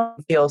the mom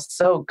feel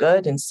so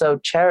good and so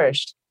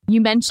cherished.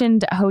 You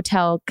mentioned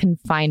hotel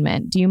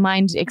confinement. Do you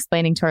mind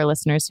explaining to our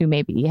listeners who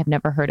maybe have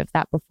never heard of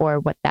that before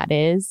what that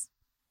is?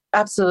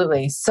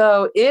 Absolutely.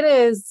 So it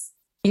is,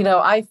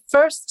 I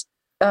first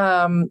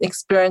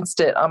experienced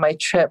it on my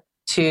trip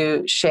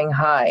to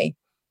Shanghai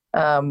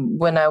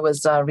when I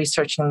was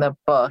researching the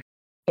book.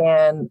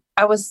 And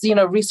I was,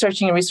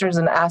 researching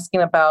and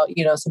asking about,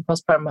 some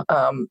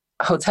postpartum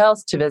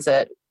hotels to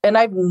visit. And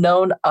I've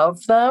known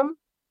of them,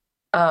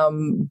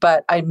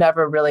 but I've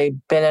never really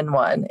been in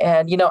one.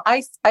 And,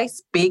 I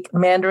speak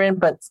Mandarin,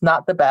 but it's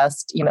not the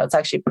best. It's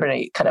actually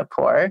pretty kind of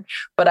poor,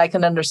 but I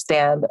can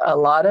understand a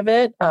lot of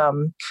it.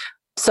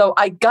 So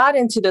I got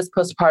into this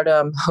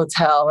postpartum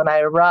hotel and I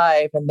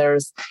arrived and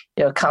there's,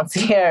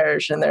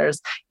 concierge and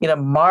there's,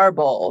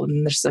 marble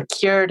and there's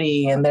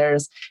security and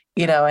there's,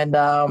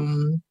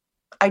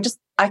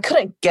 I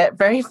couldn't get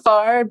very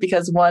far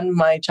because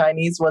my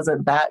Chinese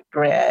wasn't that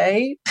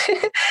great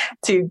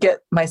to get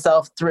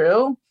myself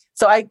through.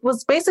 So I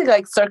was basically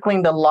like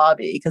circling the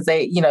lobby because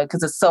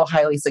because it's so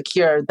highly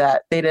secure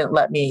that they didn't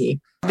let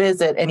me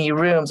visit any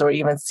rooms or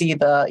even see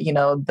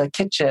the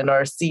kitchen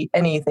or see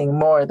anything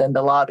more than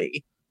the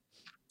lobby.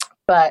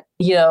 But,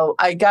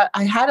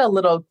 I had a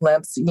little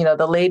glimpse,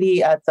 the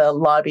lady at the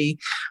lobby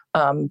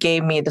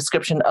gave me a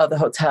description of the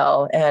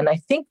hotel. And I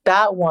think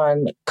that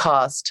one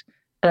cost,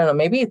 I don't know,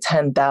 maybe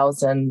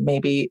 10,000,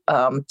 maybe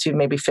to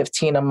maybe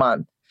 15 a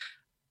month.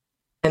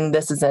 And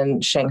this is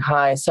in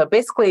Shanghai. So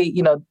basically,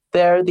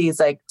 there are these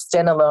like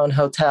standalone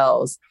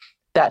hotels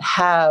that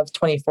have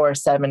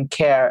 24/7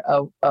 care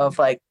of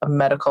like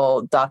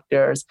medical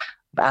doctors,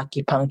 of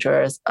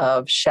acupuncturists,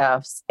 of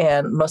chefs.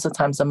 And most of the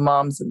times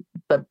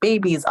the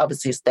babies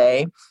obviously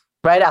stay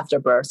right after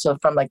birth. So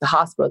from like the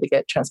hospital, they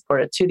get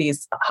transported to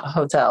these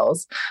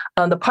hotels.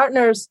 The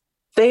partners,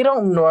 they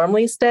don't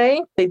normally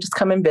stay. They just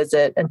come and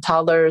visit, and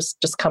toddlers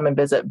just come and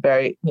visit.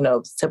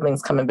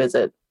 Siblings come and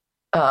visit,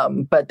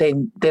 but they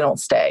don't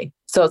stay.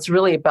 So it's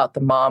really about the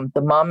mom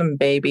and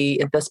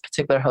baby. At this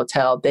particular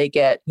hotel, they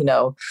get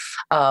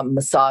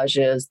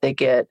massages, they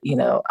get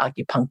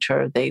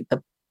acupuncture.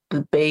 The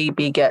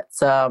baby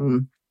gets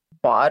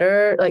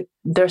water, like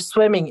they're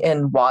swimming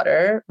in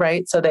water,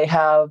 right? So they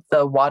have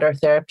the water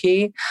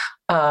therapy,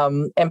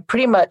 and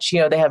pretty much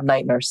they have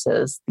night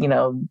nurses.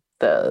 The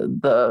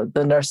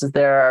nurses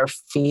there are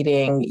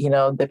feeding,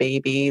 the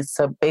babies.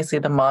 So basically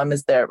the mom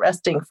is there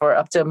resting for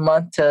up to a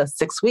month to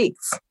 6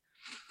 weeks.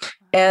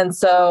 And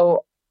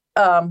so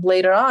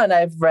later on,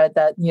 I've read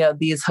that,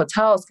 these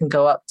hotels can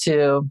go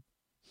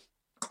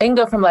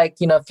from like,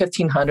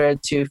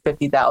 1,500 to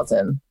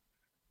 50,000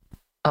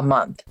 a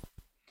month.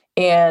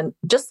 And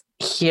just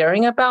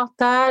hearing about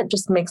that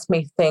just makes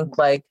me think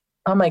like,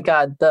 oh my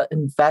God, the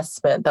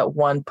investment that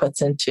one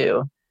puts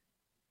into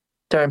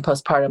during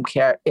postpartum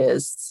care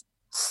is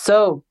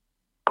so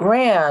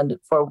grand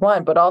for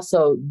one, but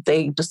also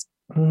they just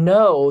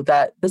know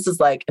that this is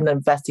like an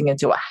investing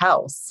into a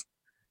house,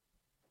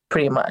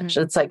 pretty much.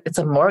 Mm-hmm. It's like, it's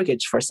a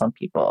mortgage for some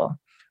people,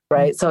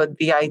 right? Mm-hmm. So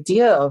the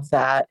idea of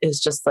that is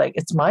just like,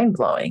 it's mind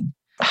blowing.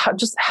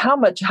 How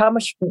much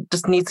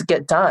just needs to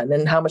get done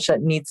and how much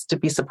that needs to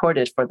be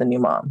supported for the new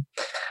mom.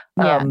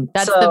 Yeah,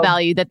 that's the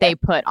value that they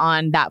put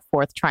on that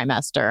fourth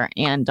trimester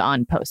and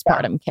on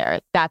postpartum care.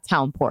 That's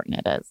how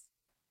important it is.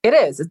 It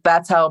is.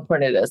 That's how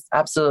important it is.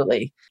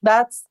 Absolutely.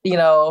 That's,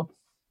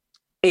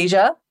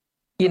 Asia,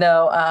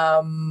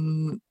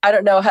 I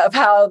don't know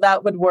how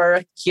that would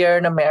work here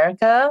in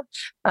America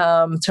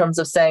in terms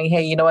of saying,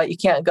 hey, you know what, you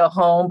can't go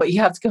home, but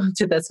you have to go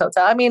to this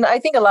hotel. I mean, I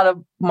think a lot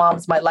of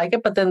moms might like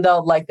it, but then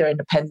they'll like their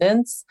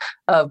independence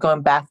of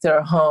going back to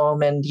their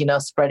home and,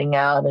 spreading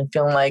out and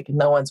feeling like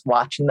no one's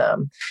watching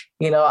them.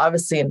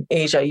 Obviously in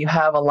Asia, you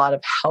have a lot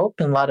of help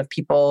and a lot of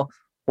people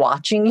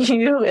watching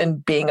you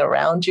and being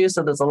around you.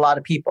 So there's a lot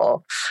of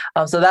people.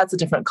 So that's a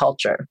different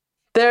culture.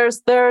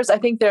 I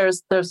think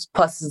there's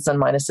pluses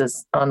and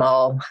minuses on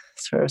all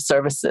sort of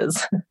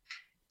services.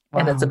 Wow.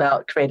 And it's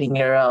about creating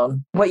your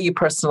own, what you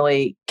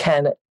personally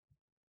can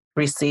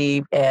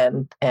receive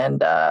and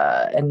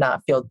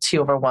not feel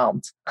too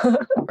overwhelmed.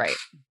 Right.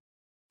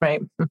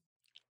 Right.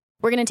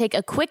 We're going to take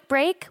a quick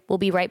break. We'll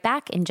be right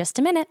back in just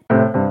a minute.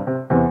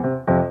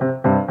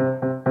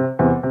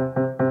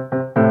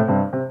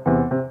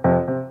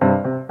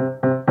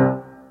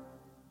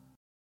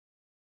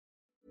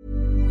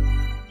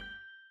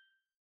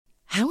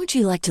 How would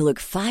you like to look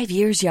 5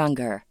 years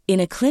younger? In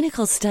a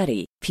clinical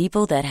study,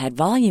 people that had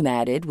volume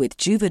added with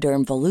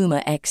Juvederm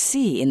Voluma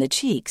XC in the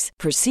cheeks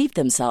perceived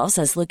themselves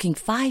as looking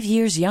 5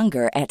 years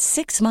younger at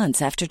 6 months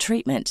after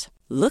treatment.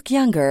 Look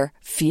younger,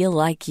 feel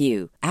like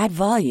you. Add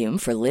volume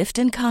for lift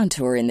and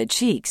contour in the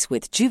cheeks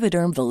with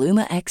Juvederm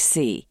Voluma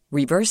XC.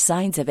 Reverse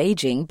signs of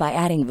aging by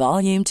adding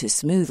volume to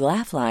smooth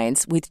laugh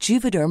lines with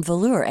Juvederm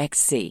Volure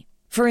XC.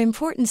 For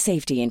important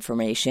safety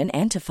information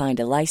and to find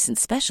a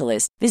licensed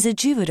specialist, visit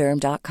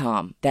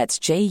Juvederm.com. That's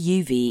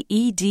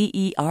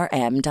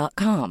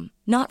JUVEDERM.com.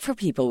 Not for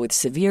people with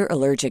severe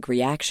allergic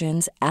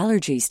reactions,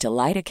 allergies to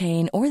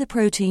lidocaine, or the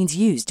proteins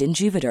used in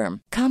Juvederm.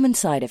 Common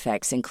side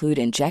effects include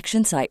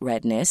injection site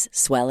redness,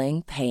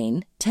 swelling,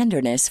 pain,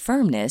 tenderness,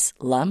 firmness,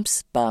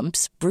 lumps,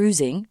 bumps,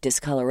 bruising,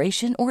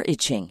 discoloration, or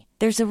itching.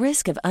 There's a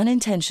risk of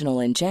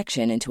unintentional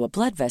injection into a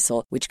blood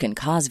vessel, which can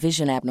cause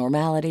vision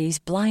abnormalities,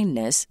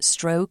 blindness,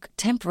 stroke,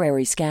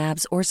 temporary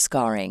scabs, or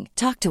scarring.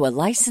 Talk to a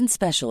licensed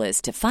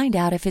specialist to find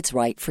out if it's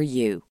right for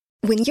you.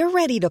 When you're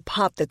ready to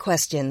pop the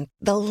question,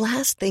 the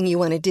last thing you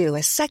want to do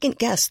is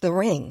second-guess the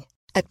ring.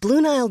 At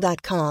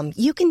BlueNile.com,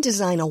 you can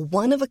design a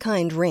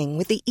one-of-a-kind ring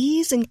with the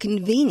ease and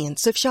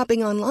convenience of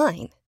shopping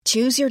online.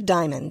 Choose your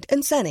diamond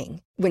and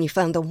setting. When you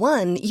find the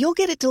one, you'll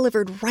get it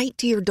delivered right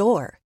to your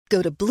door.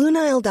 Go to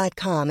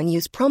BlueNile.com and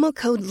use promo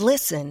code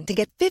LISTEN to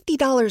get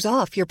 $50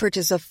 off your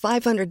purchase of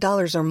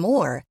 $500 or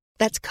more.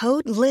 That's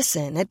code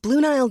LISTEN at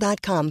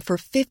BlueNile.com for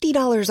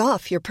 $50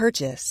 off your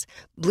purchase.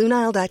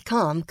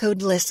 BlueNile.com,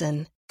 code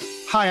LISTEN.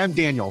 Hi, I'm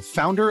Daniel,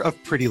 founder of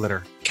Pretty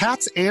Litter.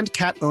 Cats and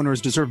cat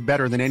owners deserve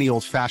better than any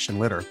old-fashioned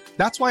litter.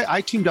 That's why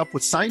I teamed up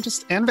with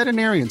scientists and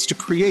veterinarians to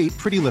create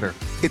Pretty Litter.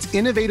 Its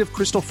innovative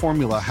crystal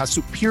formula has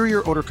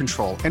superior odor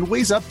control and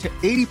weighs up to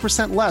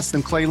 80% less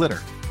than clay litter.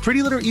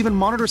 Pretty Litter even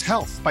monitors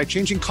health by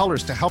changing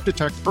colors to help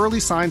detect early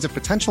signs of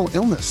potential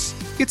illness.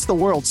 It's the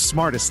world's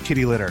smartest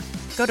kitty litter.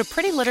 Go to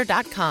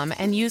prettylitter.com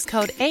and use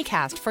code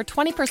ACAST for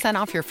 20%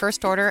 off your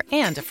first order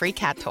and a free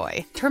cat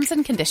toy. Terms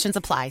and conditions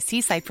apply. See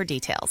site for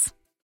details.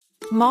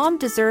 Mom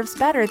deserves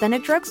better than a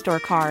drugstore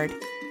card.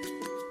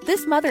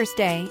 This Mother's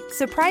Day,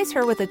 surprise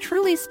her with a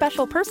truly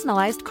special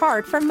personalized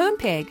card from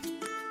Moonpig.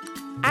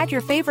 Add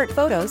your favorite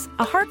photos,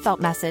 a heartfelt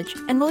message,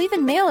 and we'll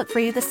even mail it for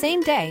you the same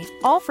day,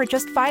 all for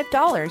just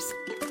 $5.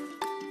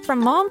 From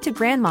mom to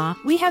grandma,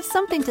 we have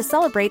something to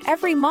celebrate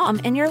every mom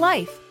in your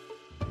life.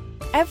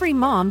 Every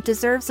mom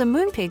deserves a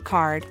Moonpig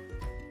card.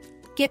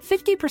 Get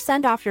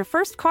 50% off your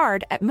first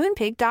card at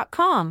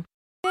Moonpig.com.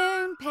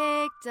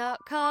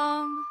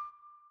 Moonpig.com.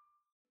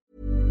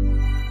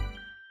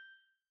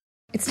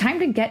 It's time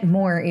to get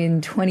more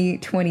in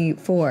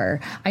 2024.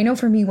 I know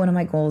for me, one of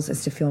my goals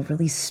is to feel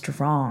really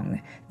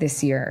strong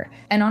this year.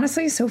 And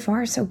honestly, so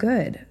far, so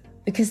good.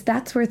 Because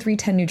that's where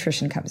 310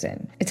 Nutrition comes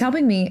in. It's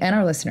helping me and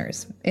our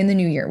listeners in the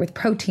new year with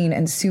protein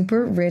and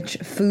super rich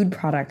food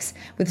products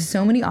with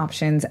so many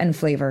options and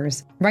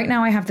flavors. Right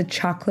now I have the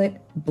chocolate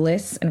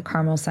bliss and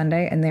caramel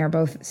sundae, and they are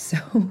both so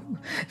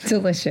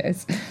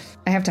delicious.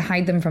 I have to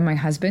hide them from my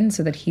husband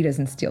so that he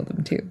doesn't steal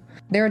them too.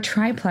 They're a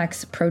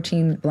triplex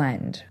protein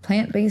blend,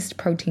 plant-based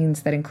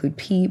proteins that include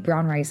pea,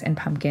 brown rice, and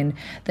pumpkin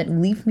that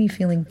leave me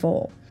feeling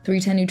full.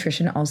 310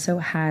 Nutrition also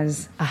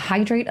has a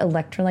Hydrate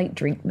electrolyte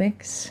drink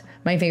mix.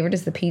 My favorite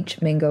is the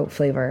peach mango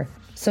flavor.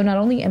 So not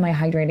only am I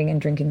hydrating and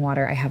drinking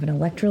water, I have an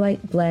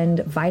electrolyte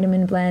blend,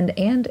 vitamin blend,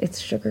 and it's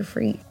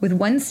sugar-free. With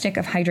one stick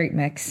of Hydrate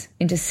mix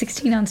into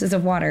 16 ounces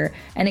of water,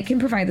 and it can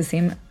provide the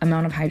same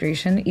amount of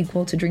hydration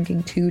equal to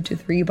drinking 2 to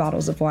 3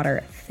 bottles of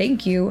water.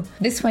 Thank you.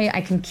 This way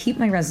I can keep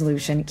my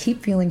resolution,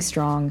 keep feeling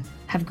strong,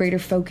 have greater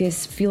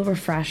focus, feel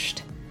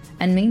refreshed,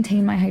 and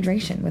maintain my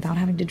hydration without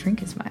having to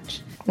drink as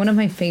much. One of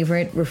my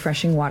favorite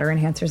refreshing water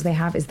enhancers they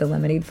have is the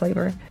lemonade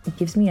flavor. It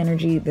gives me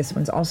energy. This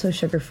one's also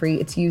sugar-free.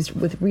 It's used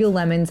with real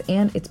lemons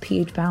and it's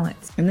pH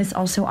balanced. And this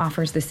also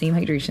offers the same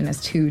hydration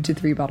as 2 to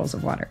 3 bottles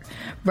of water.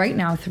 Right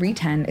now,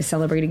 310 is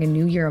celebrating a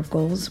new year of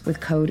goals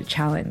with code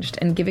CHALLENGED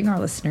and giving our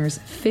listeners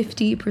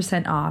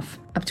 50% off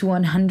up to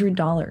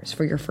 $100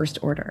 for your first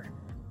order.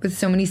 With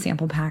so many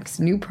sample packs,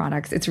 new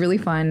products, it's really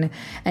fun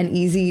and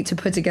easy to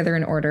put together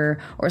an order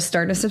or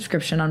start a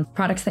subscription on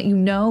products that you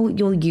know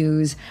you'll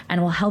use and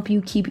will help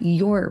you keep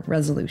your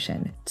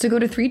resolution. So go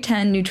to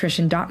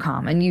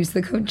 310nutrition.com and use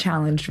the code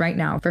CHALLENGED right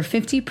now for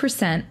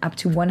 50% up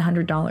to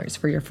 $100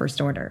 for your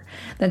first order.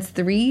 That's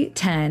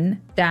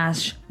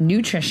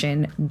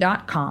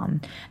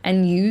 310-nutrition.com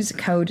and use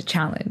code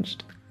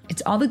CHALLENGED.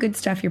 It's all the good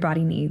stuff your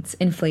body needs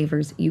in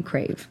flavors you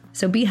crave.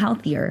 So be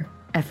healthier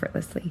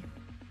effortlessly.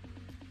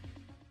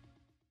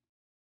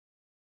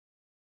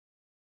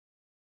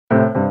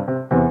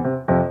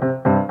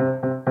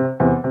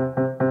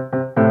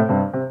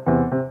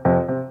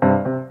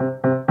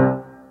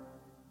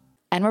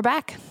 And we're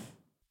back.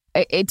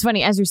 It's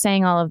funny, as you're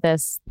saying all of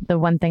this, the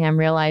one thing I'm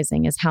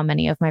realizing is how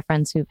many of my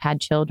friends who've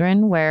had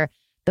children where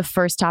the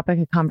first topic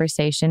of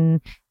conversation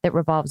that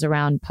revolves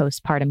around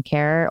postpartum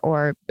care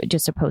or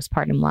just a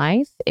postpartum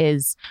life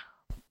is,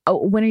 oh,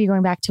 when are you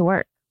going back to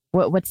work?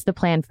 What's the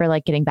plan for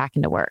like getting back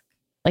into work?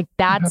 Like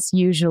that's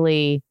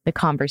usually the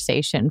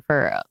conversation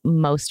for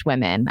most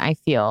women, I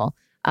feel,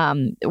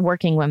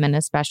 working women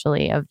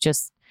especially, of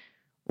just,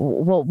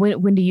 well,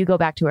 when do you go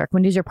back to work?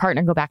 When does your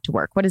partner go back to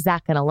work? What is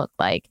that going to look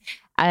like?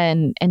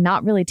 And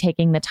not really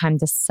taking the time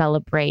to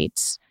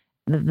celebrate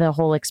the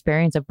whole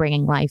experience of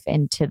bringing life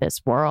into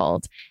this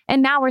world.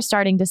 And now we're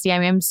starting to see, I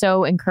mean, I'm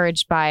so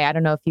encouraged by, I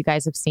don't know if you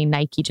guys have seen,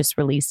 Nike just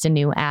released a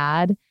new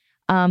ad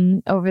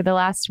over the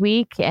last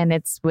week, and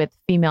it's with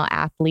female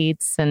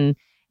athletes and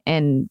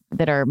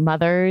that are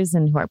mothers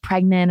and who are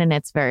pregnant, and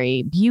it's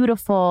very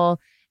beautiful,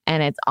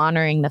 and it's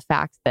honoring the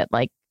fact that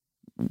like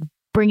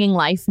bringing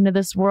life into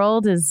this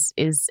world is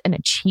an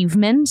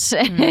achievement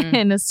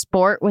in a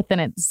sport within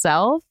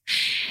itself.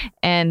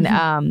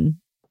 And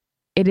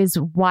it is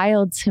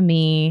wild to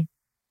me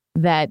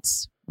that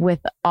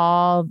with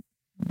all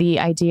the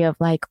idea of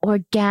like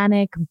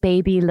organic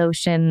baby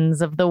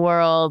lotions of the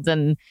world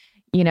and,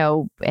 you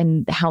know,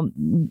 and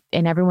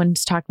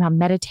everyone's talking about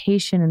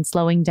meditation and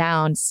slowing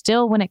down,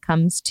 still when it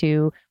comes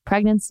to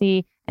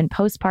pregnancy and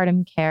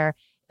postpartum care,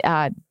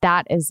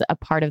 that is a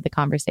part of the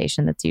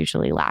conversation that's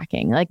usually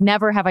lacking. Like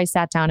never have I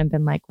sat down and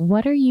been like,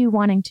 what are you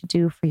wanting to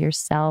do for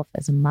yourself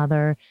as a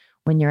mother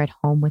when you're at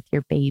home with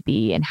your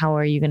baby, and how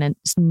are you going to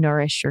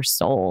nourish your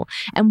soul?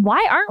 And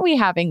why aren't we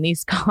having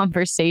these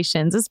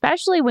conversations,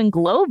 especially when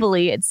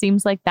globally it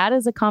seems like that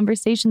is a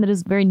conversation that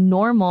is very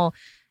normal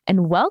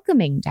and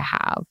welcoming to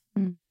have?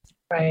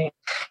 Right.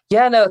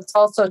 Yeah, no, it's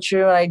also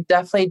true. And I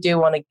definitely do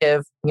want to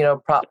give, you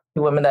know, props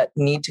to women that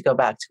need to go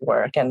back to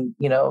work and,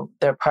 you know,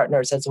 their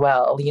partners as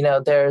well. You know,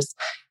 there's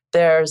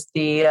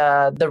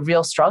the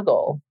real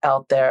struggle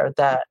out there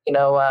that, you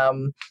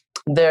know,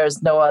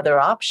 there's no other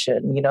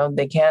option. You know,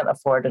 they can't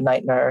afford a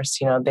night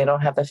nurse. You know, they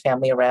don't have the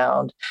family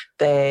around.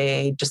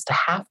 They just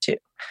have to.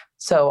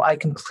 So I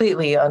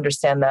completely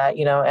understand that,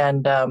 you know,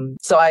 and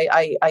so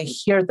I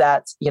hear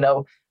that, you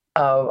know,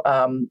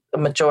 a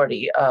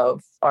majority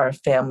of our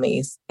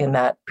families in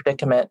that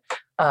predicament,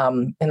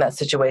 in that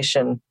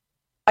situation.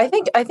 I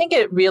think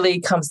it really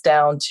comes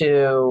down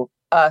to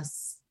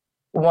us.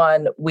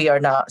 One, we are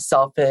not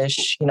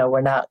selfish. You know,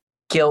 we're not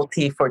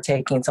guilty for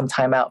taking some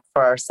time out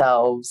for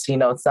ourselves. You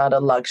know, it's not a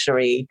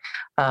luxury.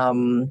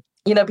 You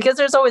know, because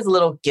there's always a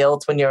little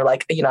guilt when you're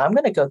like, you know, I'm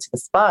going to go to the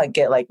spa and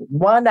get like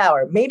 1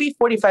 hour, maybe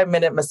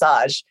 45-minute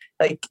massage.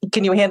 Like,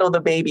 can you handle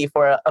the baby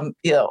for,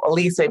 you know, at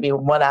least maybe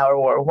 1 hour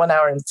or 1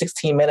 hour and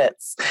 16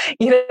 minutes,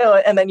 you know,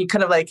 and then you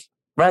kind of like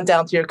run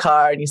down to your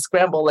car and you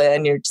scramble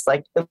in, you're just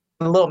like a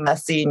little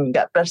messy and you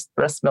got breast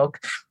milk,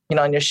 you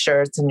know, on your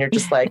shirts, and you're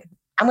just like,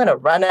 I'm going to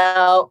run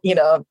out, you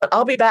know, but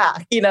I'll be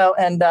back, you know,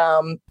 and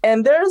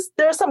there's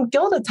some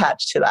guilt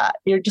attached to that.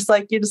 You're just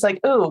like,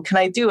 ooh, can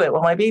I do it?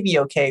 Will my baby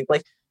okay?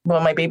 Like, will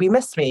my baby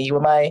miss me?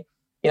 Will my,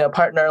 you know,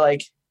 partner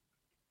like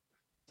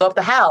blow up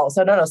the house?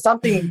 I don't know.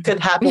 Something could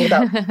happen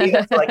without being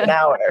there for like an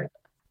hour.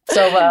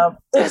 So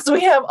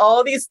we have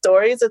all these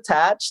stories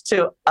attached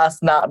to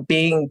us not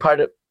being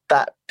part of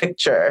that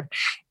picture.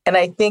 And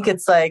I think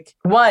it's like,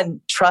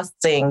 one,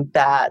 trusting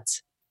that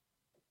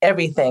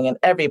everything and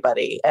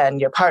everybody and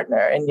your partner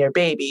and your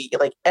baby,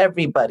 like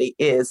everybody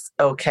is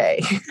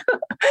okay.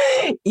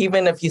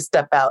 even if you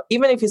step out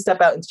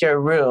into your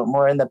room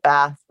or in the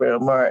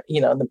bathroom or,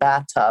 you know, in the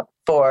bathtub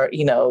for,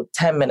 you know,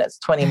 10 minutes,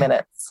 20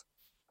 minutes,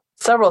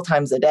 several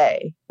times a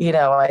day. You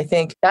know, I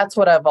think that's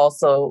what I've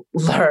also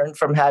learned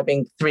from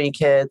having 3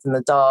 kids and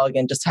the dog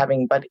and just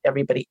having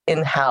everybody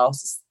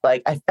in-house.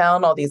 Like I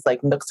found all these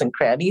like nooks and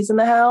crannies in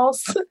the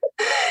house.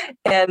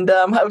 And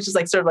I would just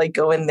like sort of like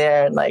go in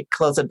there and like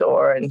close the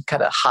door and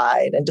kind of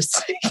hide and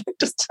just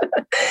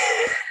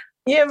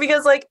yeah,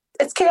 because like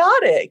it's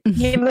chaotic.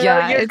 You know?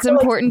 Yeah, it's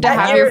important to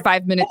have your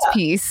 5 minutes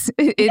peace.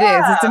 It is.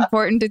 It's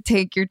important to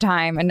take your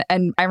time.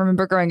 And I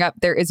remember growing up,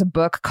 there is a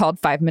book called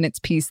 5 Minutes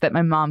Peace that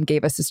my mom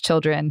gave us as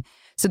children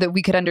so that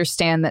we could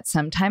understand that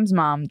sometimes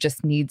mom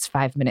just needs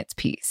 5 minutes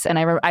peace. And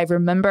I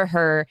remember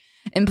her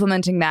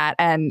implementing that.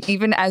 And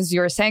even as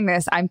you're saying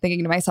this, I'm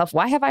thinking to myself,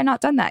 why have I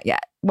not done that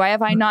yet? Why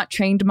have I not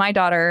trained my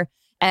daughter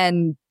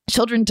and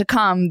children to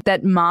come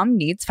that mom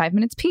needs 5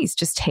 minutes peace.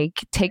 Just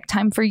take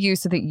time for you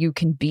so that you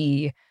can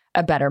be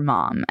a better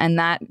mom. And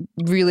that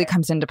really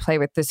comes into play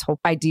with this whole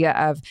idea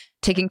of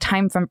taking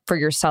time for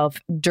yourself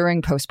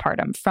during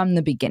postpartum from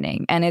the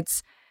beginning. And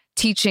it's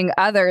teaching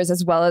others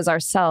as well as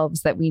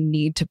ourselves that we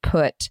need to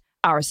put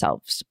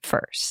ourselves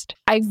first.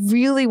 I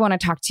really want to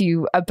talk to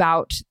you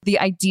about the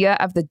idea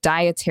of the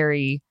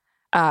dietary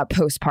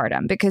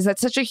postpartum, because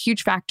that's such a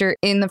huge factor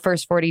in the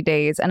first 40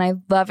 days. And I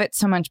love it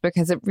so much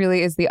because it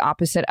really is the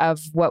opposite of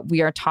what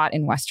we are taught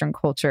in Western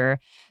culture.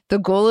 The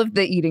goal of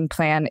the eating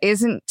plan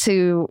isn't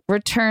to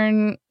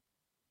return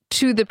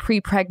to the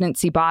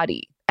pre-pregnancy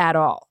body at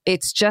all.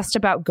 It's just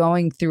about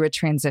going through a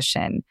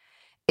transition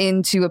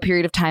into a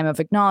period of time of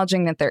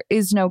acknowledging that there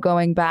is no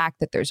going back,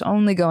 that there's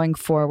only going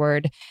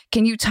forward.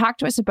 Can you talk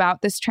to us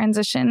about this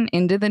transition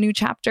into the new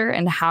chapter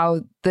and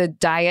how the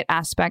diet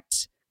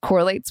aspect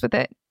correlates with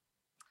it?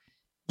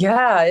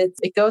 Yeah,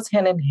 it goes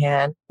hand in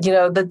hand.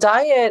 The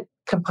diet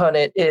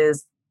component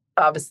is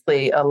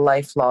obviously a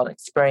lifelong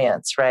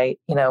experience, right?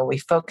 We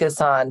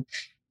focus on,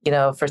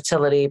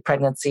 fertility,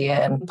 pregnancy,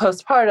 and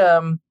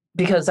postpartum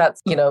because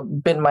that's,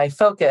 been my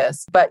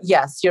focus. But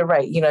yes, you're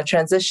right.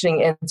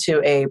 Transitioning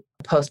into a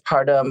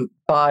postpartum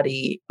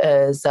body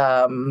is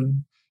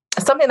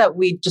something that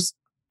we just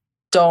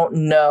don't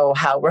know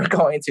how we're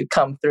going to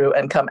come through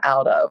and come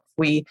out of.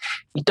 We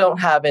don't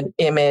have an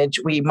image.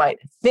 We might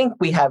think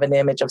we have an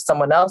image of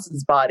someone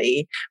else's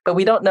body, but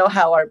we don't know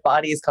how our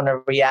body is going to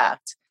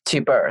react to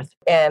birth.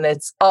 And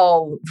it's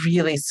all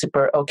really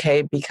super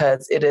okay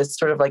because it is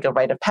sort of like a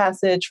rite of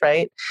passage,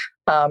 right?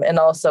 And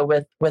also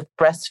with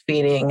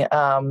breastfeeding,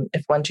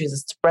 if one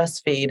chooses to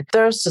breastfeed,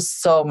 there's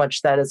just so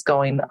much that is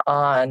going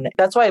on.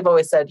 That's why I've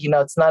always said,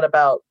 it's not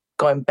about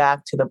going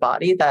back to the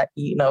body that,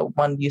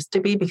 one used to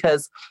be,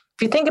 because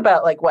if you think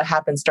about like what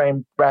happens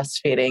during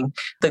breastfeeding,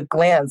 the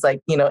glands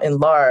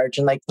enlarge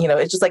and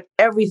it's just like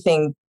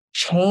everything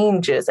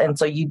changes. And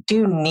so you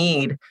do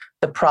need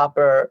the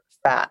proper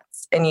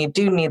fats and you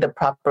do need the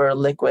proper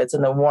liquids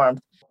and the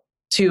warmth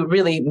to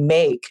really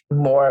make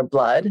more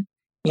blood,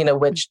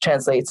 which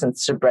translates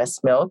into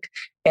breast milk.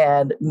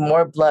 And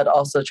more blood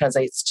also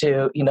translates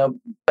to,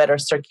 better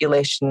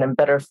circulation and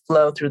better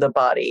flow through the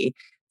body.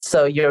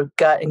 So your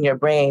gut and your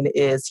brain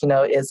is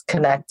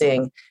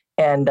connecting.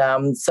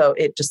 And so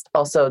it just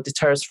also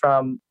deters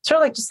from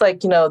sort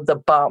of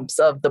the bumps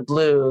of the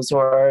blues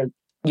or,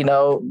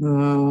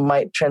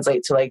 might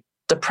translate to like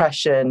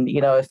depression,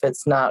 if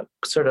it's not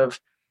sort of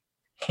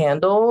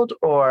handled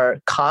or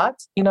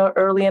caught,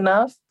 early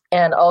enough.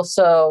 And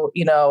also,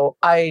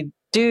 I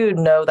do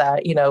know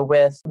that,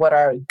 with what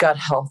our gut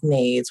health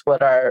needs,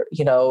 what our,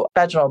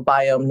 vaginal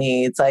biome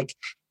needs,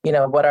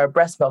 what our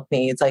breast milk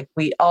needs,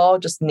 we all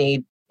just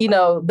need,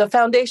 the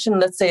foundation,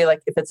 let's say,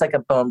 if it's like a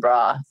bone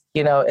broth,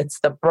 it's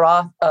the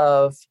broth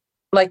of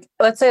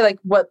let's say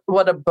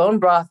what a bone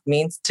broth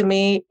means to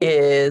me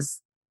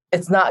is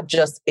it's not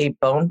just a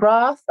bone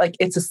broth,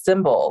 it's a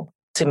symbol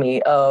to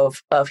me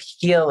of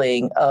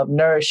healing, of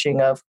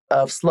nourishing, of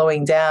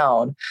slowing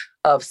down,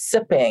 of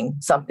sipping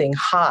something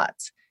hot,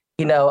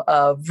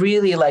 of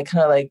really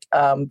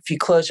if you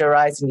close your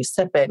eyes and you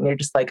sip it and you're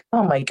just like,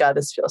 oh my God,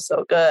 this feels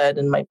so good.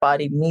 And my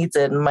body needs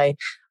it. And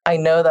I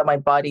know that my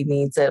body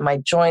needs it. My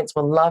joints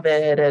will love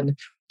it. And,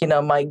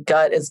 my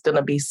gut is going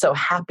to be so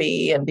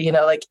happy. And,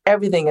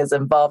 everything is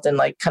involved in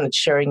kind of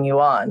cheering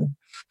you on.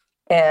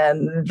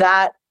 And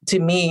that to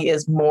me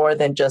is more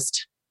than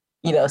just,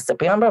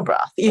 sipping on bone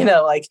broth,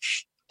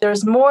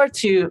 there's more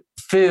to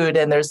food.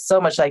 And there's so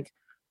much like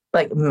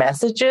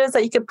messages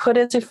that you could put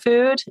into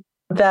food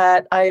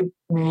that I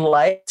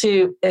like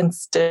to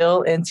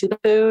instill into the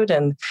food.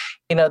 And,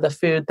 the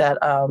food that,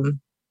 I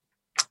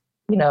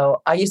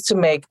used to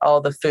make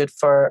all the food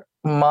for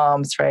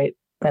moms, right?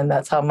 And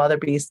that's how Mother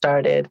Bee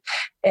started.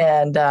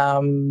 And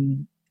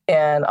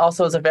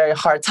also it was a very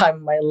hard time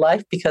in my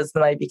life because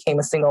then I became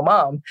a single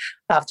mom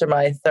after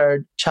my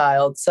third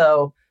child.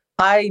 So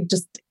I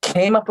just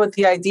came up with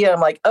the idea.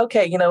 I'm like,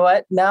 okay, you know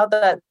what? Now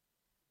that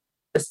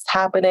this is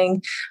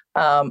happening,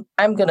 I'm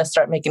going to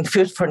start making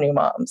food for new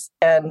moms.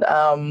 And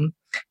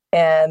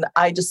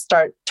I just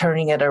start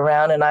turning it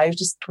around, and I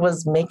just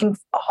was making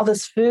all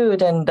this food.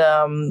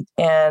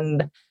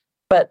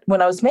 But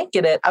when I was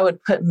making it, I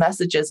would put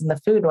messages in the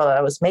food while I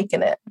was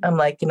making it. I'm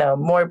like,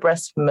 more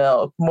breast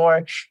milk,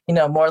 more,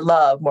 more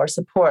love, more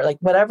support,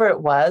 whatever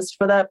it was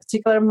for that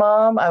particular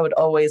mom, I would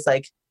always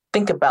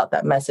think about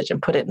that message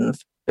and put it in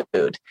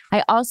food.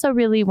 I also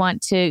really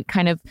want to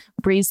kind of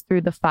breeze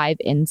through the 5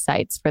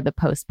 insights for the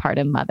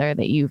postpartum mother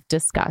that you've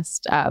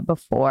discussed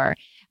before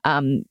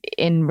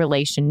in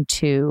relation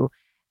to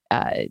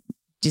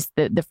just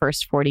the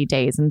first 40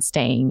 days and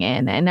staying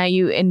in.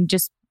 And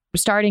just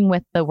starting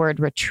with the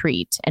word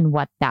retreat and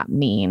what that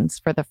means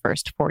for the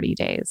first 40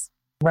 days.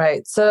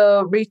 Right.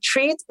 So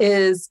retreat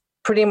is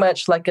pretty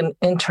much like an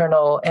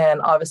internal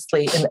and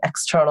obviously an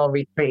external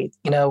retreat.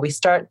 We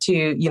start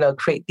to,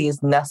 create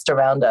these nests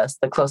around us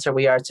the closer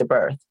we are to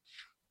birth.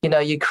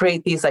 you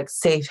create these like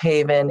safe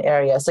haven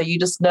areas. So you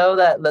just know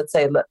that, let's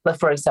say,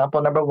 for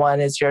example, number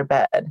one is your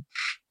bed,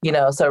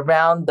 so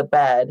around the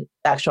bed,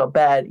 actual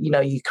bed,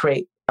 you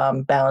create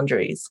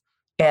boundaries.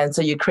 And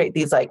so you create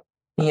these like,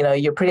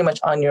 you're pretty much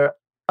on your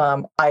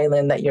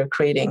island that you're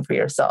creating for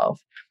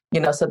yourself,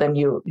 so then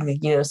you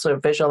sort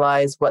of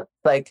visualize what,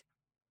 like,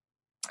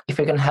 if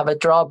you're going to have a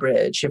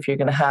drawbridge, if you're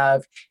going to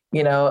have,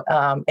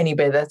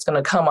 anybody that's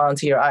going to come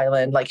onto your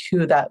island, like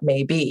who that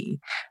may be.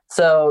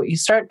 So you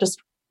start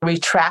just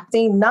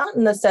retracting, not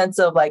in the sense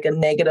of like a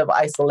negative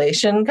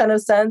isolation kind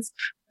of sense,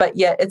 but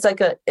yet it's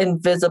like an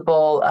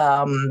invisible,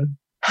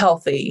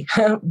 healthy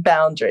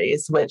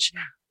boundaries, which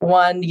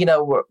one,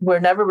 we're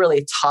never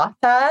really taught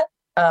that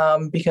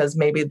because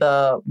maybe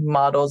the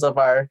models of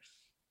our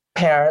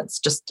parents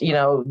just,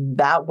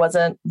 that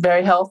wasn't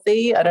very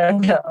healthy. I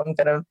don't know. I'm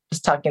kind of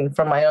just talking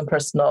from my own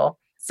personal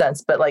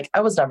sense, but like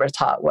I was never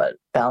taught what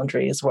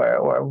boundaries were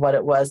or what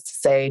it was to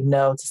say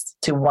no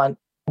to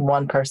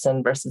one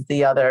person versus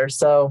the other.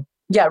 So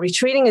yeah,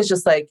 retreating is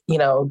just like,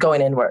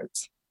 going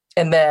inwards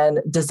and then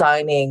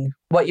designing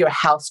what your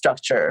house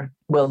structure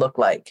will look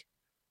like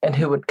and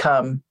who would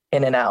come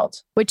in and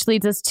out. Which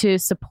leads us to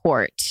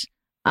support.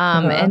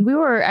 And we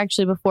were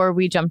actually, before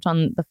we jumped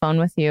on the phone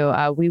with you,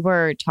 we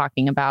were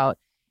talking about,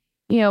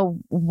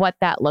 what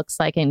that looks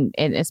like and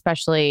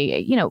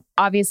especially,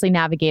 obviously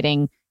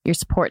navigating your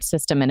support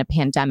system in a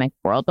pandemic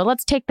world. But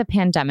let's take the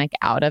pandemic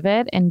out of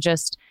it and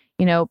just,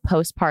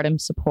 postpartum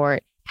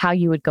support, how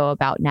you would go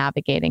about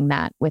navigating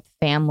that with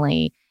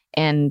family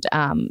and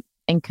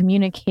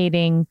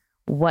communicating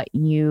what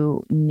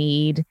you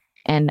need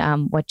and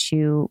what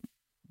you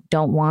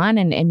don't want.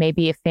 And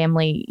maybe if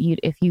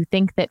you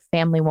think that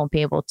family won't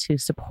be able to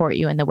support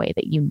you in the way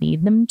that you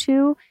need them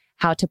to,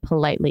 how to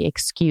politely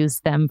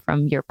excuse them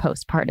from your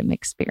postpartum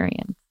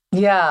experience.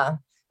 Yeah.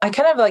 I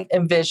kind of like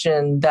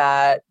envision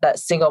that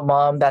single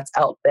mom that's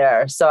out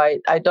there. So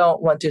I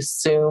don't want to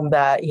assume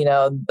that,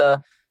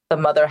 the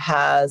mother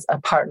has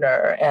a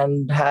partner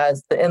and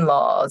has the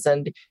in-laws.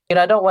 And,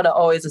 I don't want to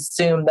always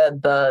assume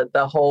that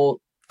the whole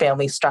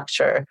family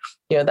structure,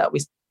 that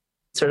we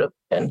sort of,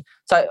 and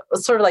so I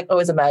sort of like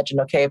always imagine,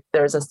 okay, if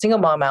there's a single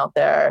mom out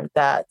there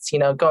that's,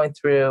 going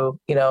through,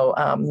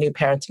 new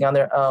parenting on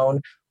their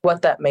own,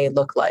 what that may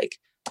look like.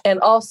 And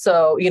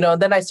also,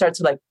 then I start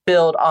to like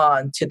build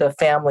on to the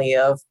family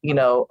of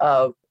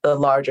the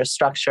larger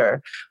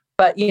structure.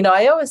 But,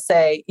 I always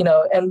say,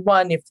 and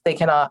one, if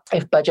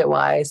budget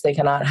wise, they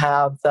cannot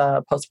have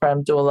the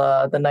postpartum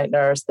doula, the night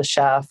nurse, the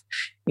chef,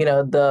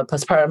 the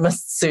postpartum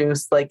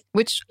masseuse,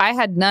 which I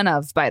had none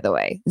of, by the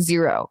way,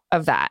 0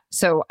 of that.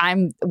 So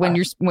when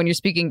you're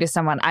speaking to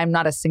someone, I'm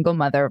not a single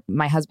mother.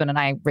 My husband and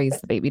I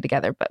raised the baby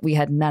together, but we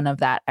had none of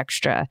that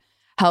extra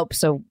help.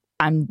 So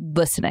I'm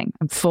listening.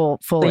 I'm full.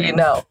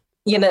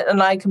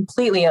 And I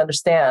completely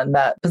understand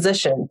that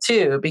position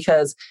too,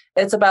 because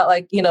it's about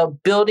like,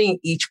 building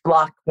each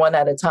block one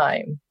at a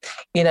time.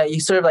 You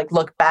sort of like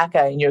look back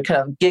at it and you're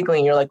kind of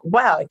giggling. You're like,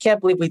 wow, I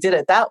can't believe we did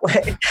it that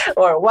way.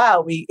 Or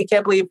wow, I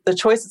can't believe the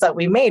choices that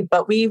we made,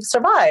 but we've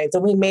survived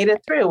and we made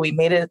it through. We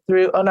made it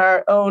through on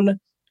our own.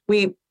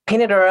 We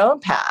painted our own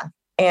path.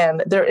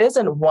 And there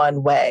isn't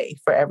one way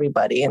for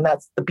everybody. And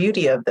that's the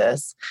beauty of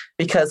this,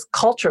 because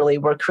culturally,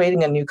 we're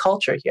creating a new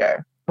culture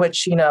here,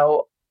 which,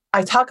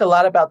 I talk a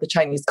lot about the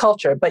Chinese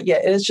culture, but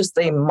yet it is just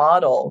a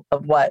model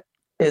of what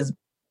is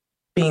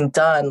being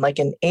done like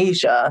in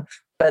Asia,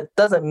 but it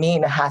doesn't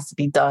mean it has to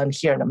be done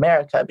here in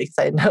America, because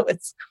I know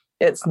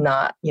it's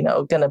not,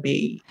 going to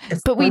be.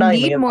 But we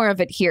need more of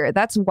it here.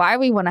 That's why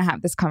we want to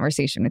have this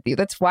conversation with you.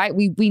 That's why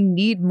we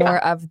need more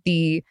of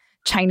the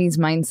Chinese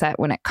mindset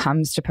when it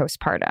comes to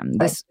postpartum.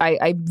 This,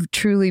 I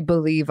truly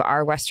believe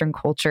our Western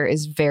culture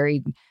is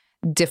very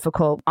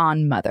difficult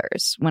on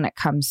mothers when it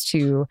comes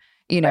to,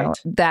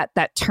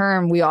 that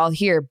term we all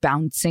hear,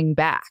 bouncing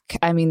back.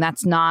 I mean,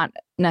 that's not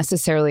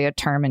necessarily a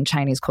term in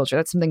Chinese culture.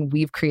 That's something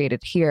we've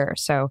created here.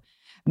 So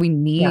we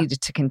need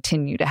to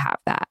continue to have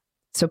that.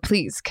 So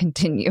please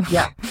continue.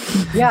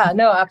 Yeah,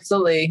 no,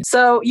 absolutely.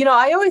 So,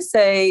 I always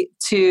say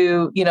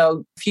to,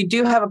 if you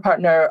do have a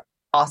partner,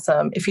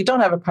 awesome. If you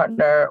don't have a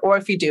partner, or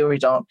if you do or you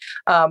don't,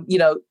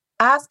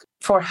 ask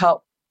for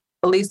help,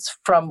 at least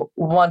from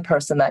one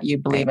person that you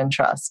believe and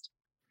trust.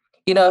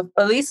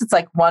 At least it's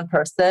like one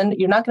person.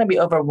 You're not going to be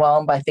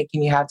overwhelmed by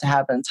thinking you have to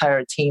have an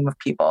entire team of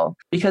people.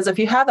 Because if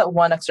you have that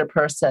one extra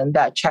person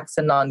that checks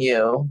in on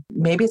you,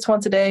 maybe it's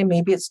once a day,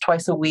 maybe it's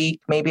twice a week,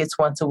 maybe it's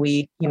once a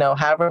week,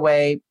 however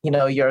way,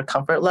 your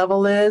comfort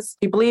level is,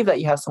 you believe that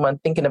you have someone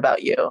thinking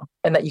about you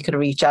and that you could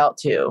reach out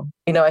to.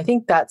 I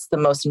think that's the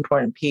most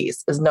important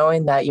piece, is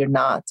knowing that you're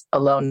not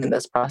alone in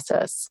this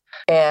process.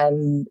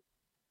 And,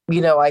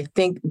 I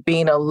think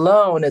being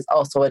alone is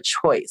also a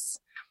choice.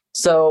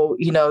 So,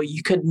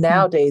 you could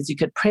nowadays, you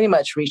could pretty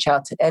much reach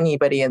out to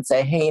anybody and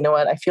say, hey, you know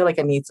what? I feel like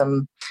I need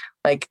some,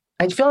 I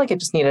feel like I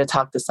just need to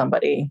talk to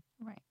somebody.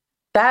 Right.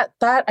 That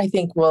I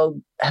think will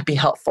be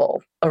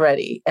helpful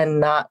already.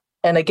 And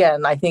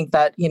again, I think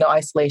that,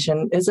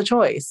 isolation is a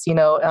choice,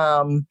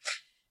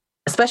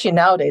 especially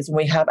nowadays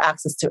when we have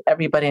access to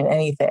everybody and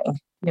anything.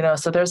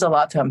 So there's a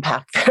lot to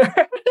unpack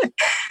there.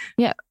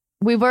 Yeah.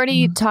 We've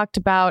already talked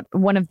about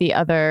one of the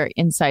other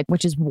insights,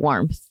 which is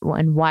warmth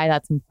and why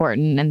that's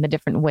important and the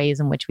different ways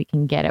in which we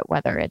can get it,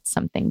 whether it's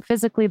something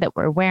physically that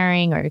we're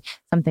wearing or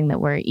something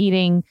that we're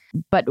eating.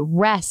 But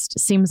rest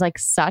seems like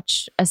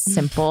such a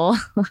simple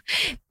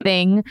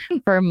thing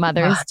for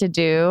mothers to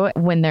do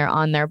when they're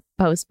on their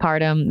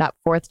postpartum, that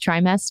fourth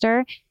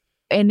trimester.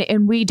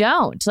 And we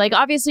don't. Like,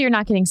 obviously, you're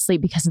not getting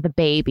sleep because of the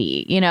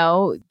baby,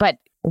 but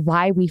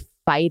why we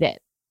fight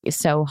it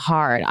so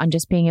hard on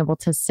just being able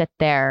to sit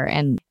there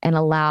and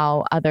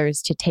allow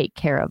others to take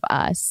care of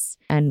us,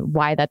 and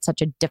why that's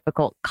such a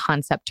difficult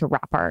concept to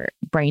wrap our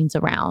brains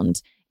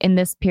around in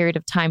this period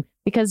of time,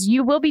 because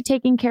you will be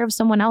taking care of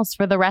someone else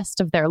for the rest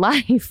of their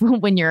life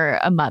when you're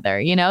a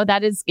mother.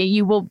 That is,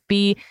 you will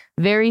be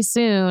very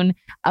soon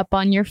up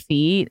on your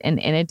feet and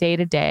in a day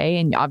to day.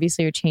 And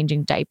obviously you're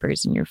changing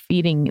diapers and you're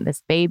feeding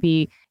this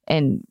baby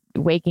and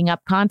waking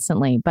up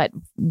constantly. But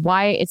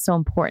why it's so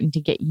important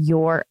to get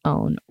your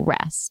own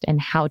rest and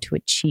how to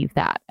achieve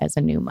that as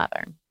a new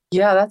mother.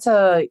 Yeah, that's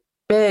a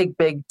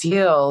big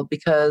deal,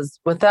 because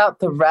without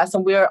the rest,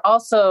 and we are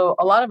also,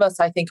 a lot of us,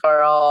 I think,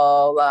 are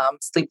all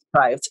sleep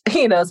deprived,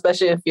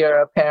 especially if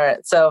you're a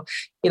parent. So,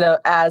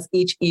 as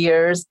each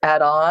years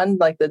add on,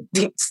 like the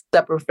deep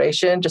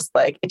deprivation,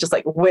 it just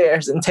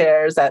wears and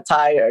tears that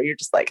tire. You're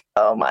just like,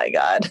 oh my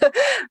God,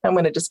 I'm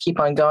going to just keep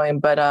on going.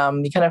 But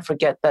you kind of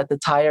forget that the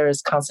tire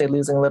is constantly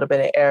losing a little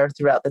bit of air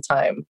throughout the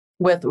time.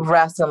 With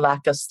rest and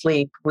lack of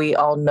sleep, we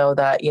all know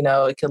that,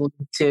 it can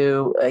lead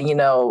to,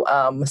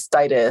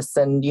 mastitis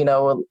and,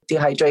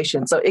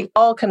 dehydration. So it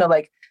all kind of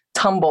like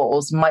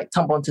might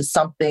tumble into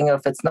something, or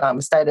if it's not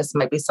mastitis, it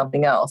might be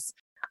something else.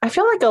 I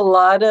feel like a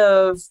lot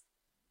of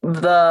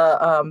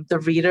the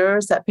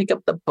readers that pick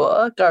up the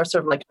book are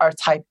sort of like our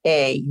type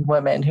A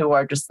women who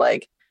are just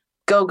like,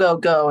 go, go,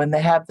 go. And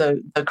they have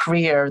the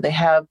career, they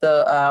have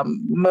the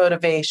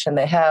motivation,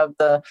 they have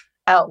the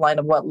outline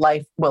of what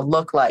life will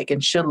look like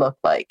and should look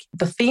like.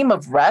 The theme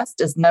of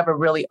rest is never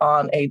really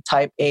on a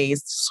type A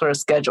sort of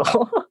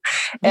schedule.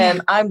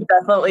 And I'm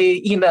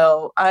definitely,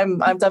 I'm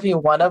definitely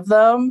one of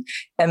them.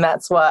 And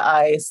that's why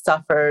I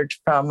suffered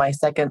from my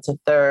second to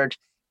third,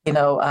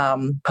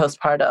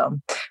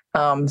 postpartum.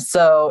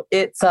 So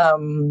it's,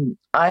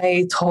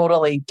 I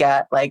totally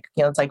get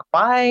it's like,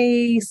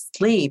 why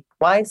sleep?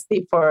 Why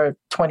sleep for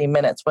 20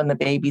 minutes when the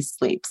baby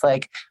sleeps?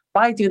 Like,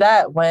 why do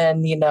that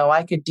when,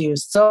 I could do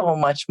so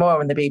much more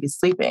when the baby's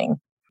sleeping?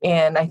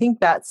 And I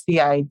think that's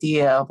the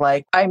idea of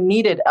like, I'm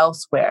needed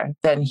elsewhere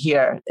than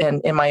here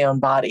in my own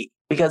body,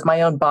 because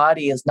my own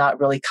body is not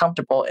really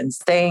comfortable in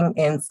staying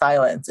in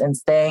silence and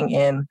staying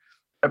in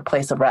a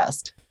place of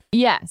rest.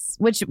 Yes,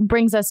 which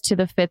brings us to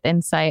the fifth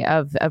insight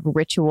of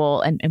ritual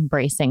and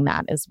embracing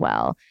that as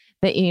well.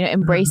 That,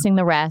 embracing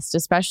the rest,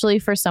 especially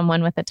for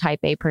someone with a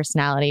type A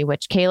personality,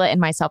 which Kayla and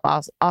myself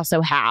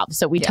also have.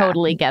 So we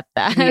totally get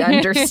that. We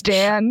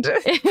understand.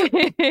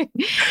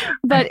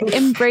 But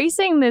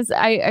embracing this,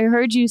 I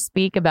heard you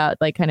speak about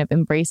like kind of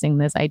embracing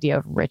this idea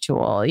of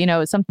ritual,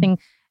 something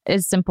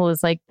as simple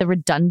as like the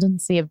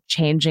redundancy of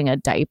changing a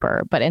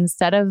diaper. But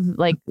instead of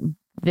like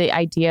the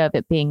idea of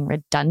it being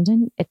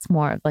redundant, it's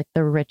more of like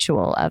the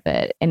ritual of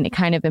it and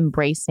kind of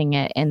embracing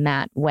it in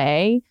that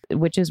way,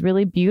 which is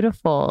really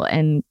beautiful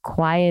and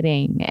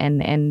quieting.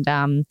 And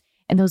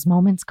those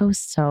moments go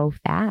so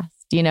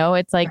fast.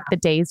 It's like the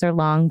days are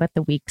long, but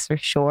the weeks are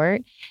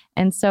short.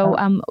 And so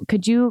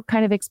could you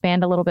kind of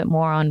expand a little bit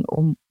more on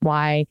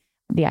why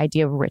the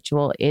idea of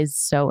ritual is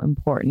so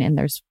important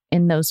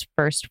in those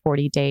first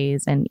 40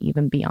 days and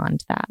even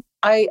beyond that?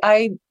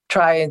 I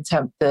try and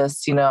attempt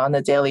this, on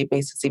a daily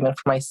basis, even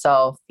for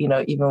myself,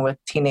 even with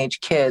teenage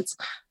kids.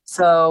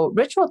 So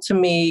ritual to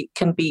me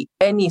can be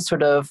any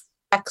sort of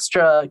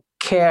extra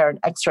care and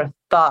extra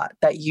thought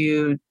that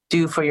you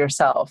do for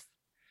yourself.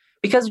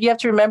 Because you have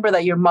to remember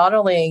that you're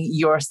modeling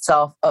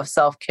yourself of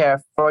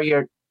self-care for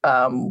your,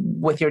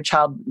 with your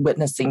child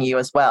witnessing you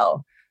as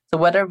well. So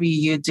whatever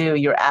you do,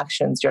 your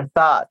actions, your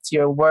thoughts,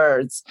 your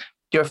words,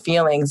 your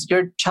feelings,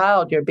 your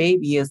child, your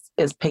baby is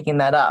picking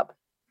that up.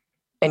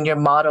 And you're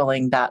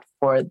modeling that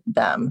for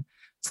them.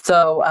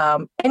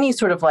 So any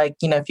sort of like,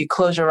 if you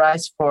close your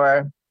eyes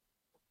for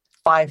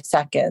 5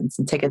 seconds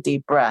and take a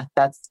deep breath,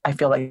 I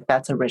feel like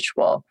that's a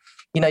ritual.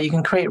 You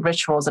can create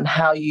rituals in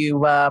how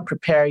you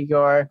prepare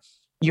your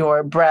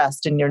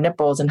breast and your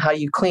nipples and how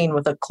you clean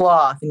with a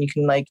cloth, and you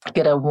can like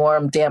get a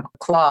warm, damp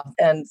cloth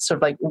and sort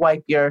of like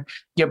wipe your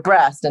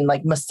breast and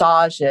like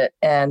massage it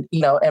and,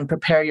 and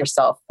prepare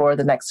yourself for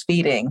the next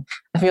feeding.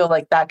 I feel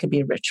like that could be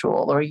a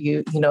ritual. Or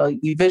you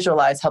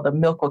visualize how the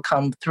milk will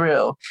come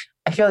through.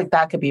 I feel like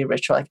that could be a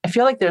ritual. Like, I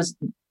feel like there's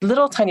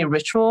little tiny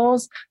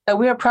rituals that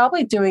we are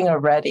probably doing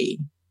already,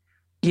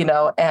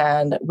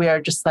 and we are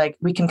just like,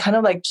 we can kind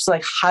of like, just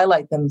like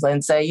highlight them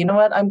and say, you know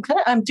what,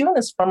 I'm doing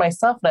this for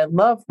myself. And I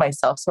love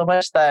myself so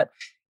much that,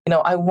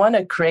 I want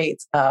to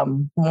create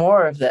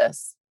more of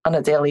this on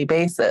a daily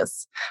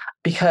basis,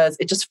 because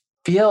it just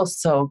feels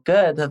so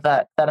good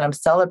that I'm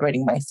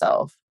celebrating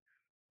myself.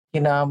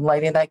 I'm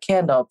lighting that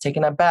candle,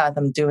 taking a bath,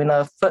 I'm doing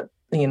a foot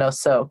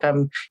soak.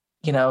 I'm,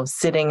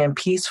 sitting in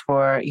peace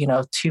for,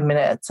 2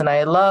 minutes. And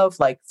I love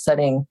like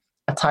setting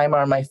a timer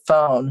on my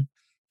phone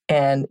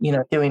and,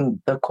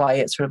 doing the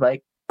quiet sort of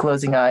like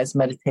closing eyes,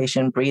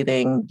 meditation,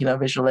 breathing,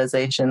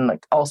 visualization,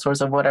 like all sorts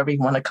of whatever you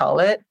want to call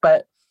it.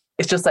 But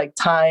it's just like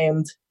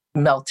timed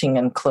melting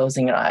and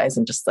closing your eyes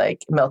and just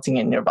like melting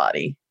in your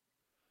body.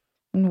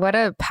 What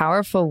a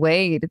powerful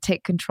way to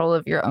take control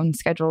of your own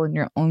schedule and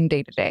your own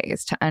day-to-day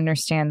is to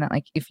understand that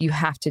like if you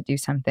have to do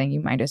something, you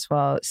might as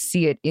well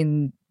see it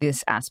in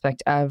this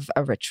aspect of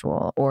a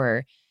ritual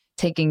or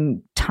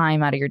taking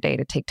time out of your day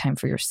to take time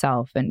for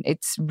yourself. And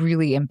it's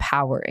really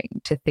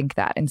empowering to think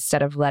that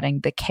instead of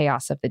letting the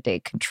chaos of the day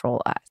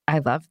control us. I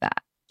love that.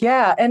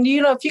 Yeah. And,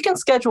 if you can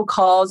schedule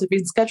calls, if you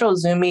can schedule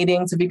Zoom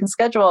meetings, if you can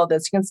schedule all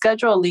this, you can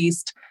schedule at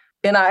least,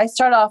 and I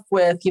start off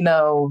with,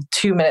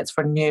 2 minutes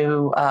for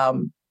new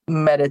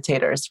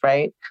meditators,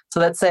 right? So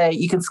let's say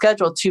you can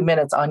schedule 2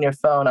 minutes on your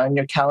phone, on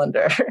your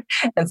calendar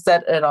and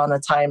set it on a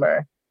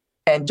timer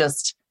and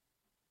just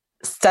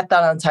set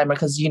that on a timer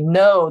because you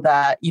know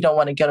that you don't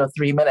want to go to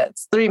 3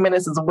 minutes. 3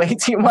 minutes is way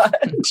too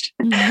much.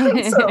 So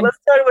let's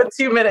start with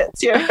 2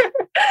 minutes here.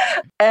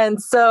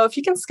 And so if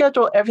you can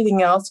schedule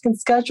everything else, you can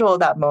schedule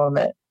that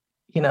moment,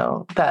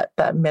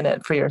 that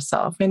minute for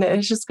yourself. And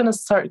it's just going to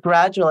start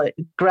gradually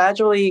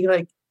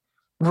like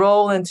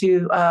roll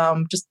into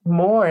just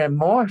more and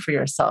more for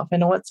yourself.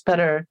 And what's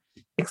better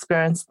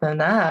experience than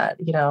that,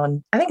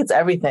 and I think it's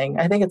everything.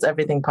 I think it's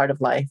everything part of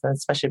life, and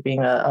especially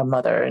being a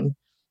mother and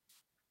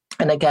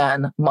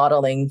again,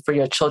 modeling for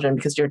your children,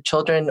 because your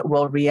children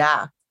will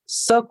react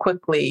so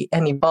quickly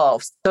and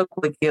evolve so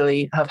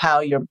quickly of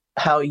how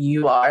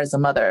you are as a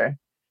mother.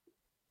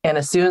 And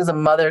as soon as a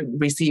mother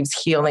receives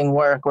healing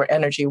work or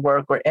energy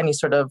work or any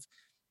sort of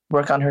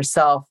work on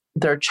herself,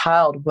 their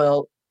child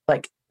will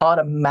like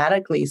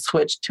automatically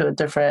switch to a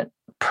different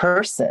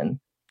person.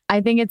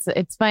 I think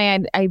it's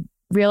funny. I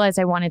realized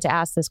I wanted to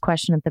ask this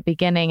question at the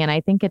beginning, and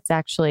I think it's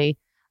actually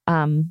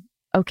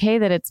okay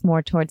that it's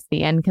more towards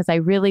the end, because I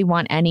really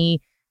want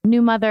any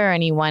new mother,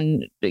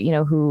 anyone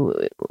who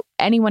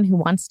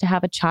wants to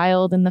have a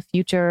child in the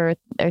future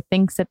or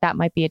thinks that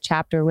might be a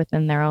chapter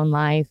within their own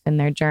life and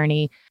their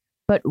journey,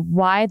 but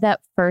why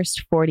that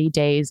first 40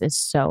 days is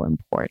so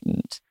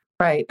important.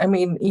 Right. I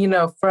mean,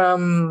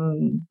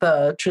 from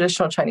the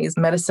traditional Chinese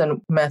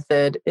medicine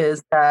method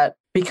is that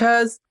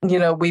because,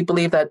 we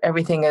believe that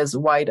everything is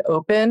wide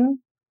open,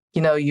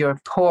 your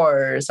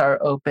pores are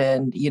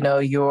open,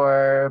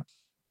 your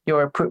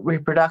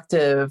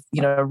reproductive,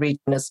 region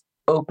is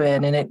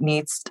open, and it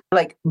needs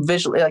like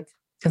visually, like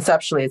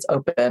conceptually it's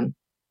open.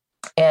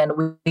 And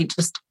we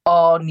just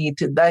all need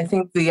to, I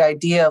think the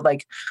idea of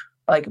like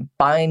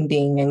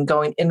binding and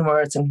going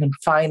inwards and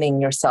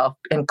confining yourself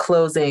and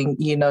closing,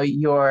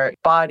 your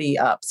body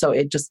up. So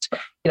it just,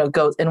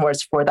 goes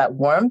inwards for that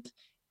warmth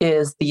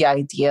is the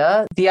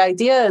idea. The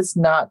idea is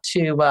not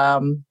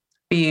to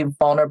be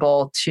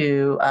vulnerable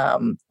to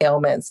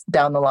ailments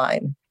down the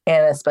line.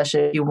 And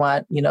especially if you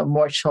want,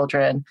 more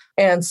children.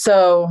 And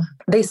so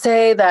they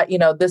say that,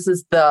 this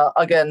is the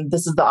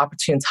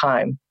opportune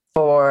time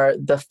for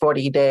the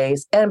 40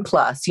 days and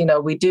plus,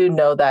 we do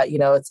know that,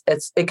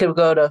 it could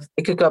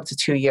go up to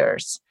 2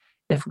 years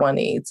if one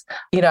needs.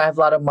 I have a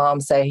lot of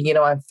moms say,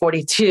 I'm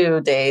 42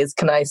 days.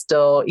 Can I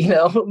still,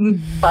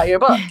 buy your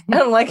book? And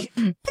I'm like,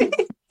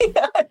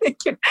 yeah, I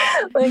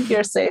think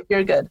you're safe.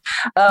 You're good.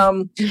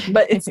 But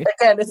it's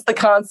the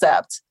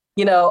concept.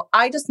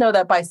 I just know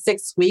that by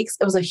 6 weeks,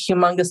 it was a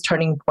humongous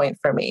turning point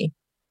for me.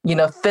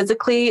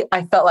 Physically,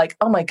 I felt like,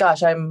 oh my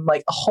gosh, I'm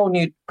like a whole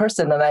new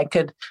person, and I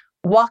could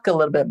walk a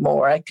little bit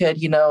more. I could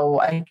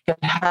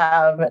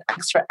have an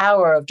extra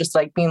hour of just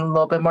like being a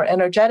little bit more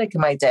energetic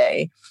in my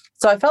day.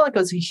 So I felt like it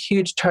was a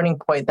huge turning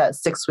point, that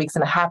 6 weeks,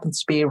 and it happens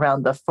to be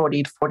around the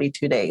 40 to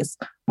 42 days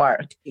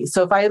mark.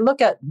 So if I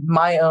look at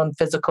my own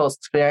physical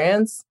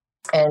experience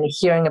and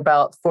hearing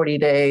about 40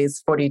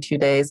 days, 42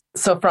 days,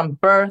 so from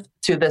birth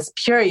to this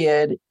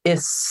period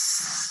is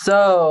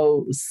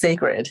so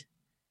sacred.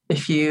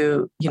 If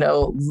you,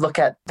 look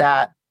at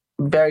that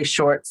very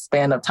short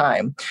span of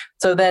time.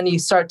 So then you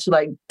start to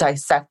like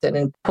dissect it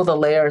and pull the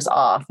layers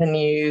off, and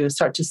you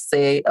start to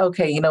say,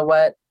 okay, you know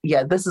what?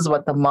 Yeah, this is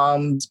what the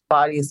mom's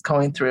body is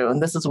going through,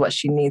 and this is what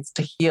she needs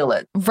to heal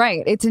it.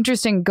 Right. It's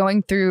interesting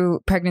going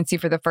through pregnancy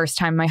for the first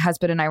time. My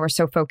husband and I were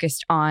so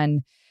focused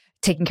on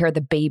taking care of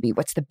the baby.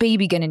 What's the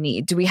baby going to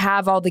need? Do we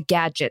have all the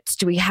gadgets?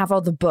 Do we have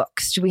all the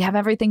books? Do we have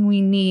everything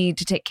we need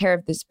to take care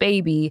of this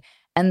baby?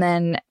 And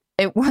then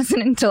it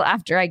wasn't until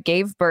after I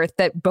gave birth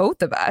that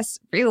both of us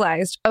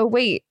realized, oh,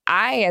 wait,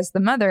 I, as the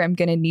mother, am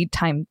going to need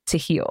time to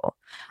heal.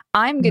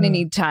 I'm going to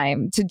need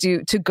time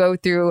to go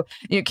through,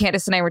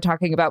 Candace and I were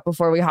talking about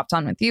before we hopped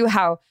on with you,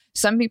 how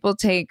some people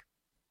take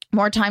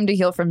more time to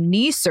heal from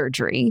knee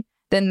surgery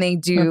than they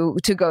do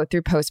to go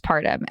through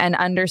postpartum, and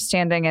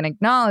understanding and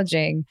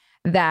acknowledging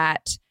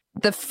that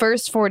the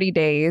first 40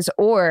 days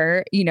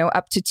or,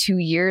 up to 2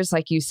 years,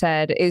 like you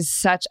said, is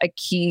such a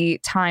key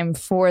time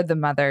for the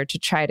mother to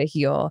try to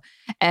heal.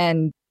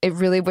 And it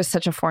really was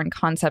such a foreign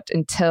concept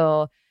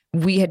until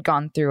we had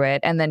gone through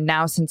it. And then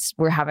now, since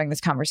we're having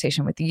this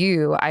conversation with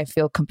you, I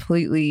feel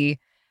completely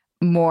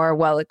more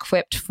well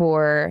equipped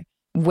for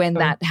when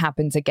that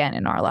happens again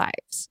in our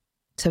lives.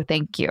 So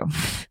thank you.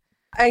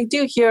 I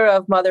do hear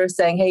of mothers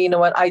saying, hey, you know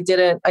what? I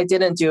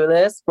didn't do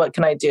this. What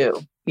can I do?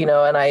 You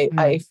know, and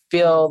I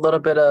feel a little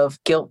bit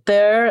of guilt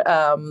there.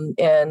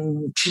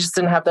 And she just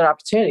didn't have that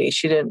opportunity.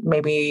 She didn't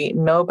maybe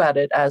know about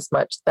it as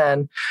much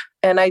then.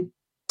 And I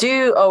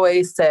do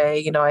always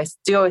say,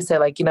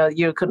 like, you know,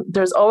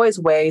 there's always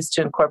ways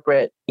to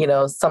incorporate, you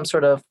know, some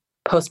sort of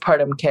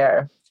postpartum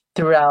care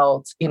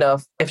throughout, you know,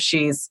 if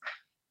she's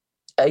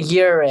a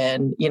year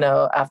in, you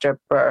know, after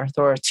birth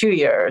or 2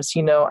 years,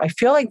 you know, I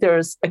feel like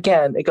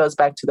it goes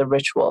back to the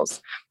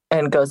rituals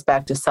and goes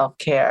back to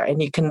self-care.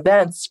 And you can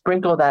then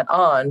sprinkle that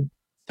on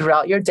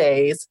throughout your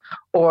days,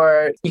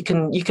 or you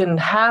can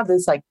have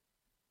this like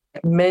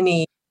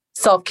mini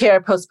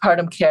self-care,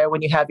 postpartum care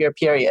when you have your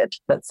period,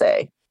 let's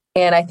say.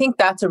 And I think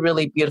that's a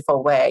really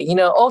beautiful way. You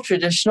know, old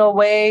traditional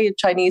way,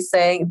 Chinese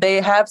saying,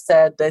 they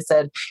said,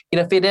 you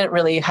know, if you didn't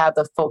really have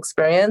the full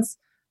experience,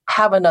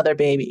 have another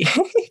baby.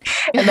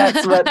 And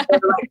that's what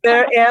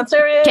their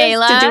answer is.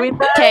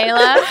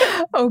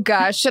 Kayla. Oh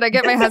gosh, should I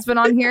get my husband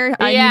on here?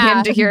 I need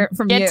him to hear it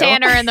from you. Get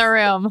Tanner in the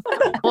room.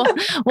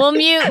 We'll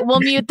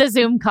mute the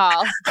Zoom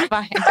call.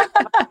 Fine.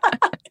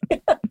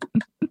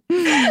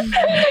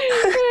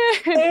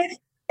 They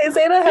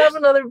say to have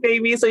another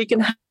baby so you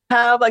can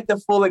have like the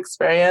fuller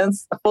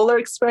experience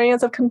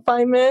of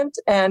confinement,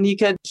 and you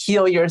could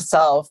heal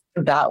yourself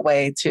that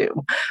way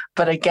too.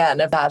 But again,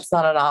 if that's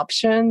not an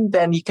option,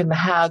 then you can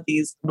have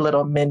these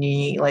little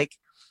mini like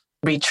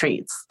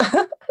retreats.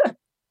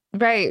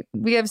 Right.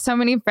 We have so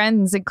many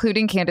friends,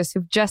 including Candace,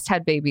 who've just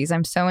had babies.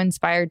 I'm so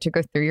inspired to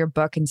go through your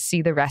book and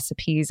see the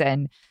recipes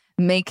and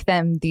make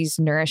them these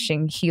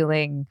nourishing,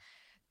 healing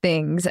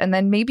things, and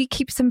then maybe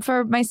keep some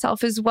for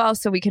myself as well,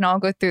 so we can all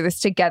go through this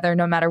together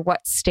no matter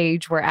what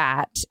stage we're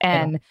at.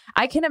 And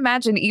I can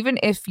imagine, even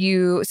if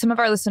some of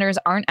our listeners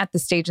aren't at the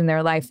stage in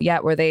their life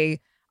yet where they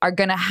are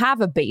going to have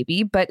a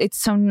baby, but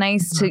it's so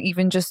nice to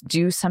even just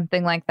do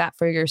something like that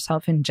for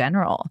yourself in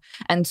general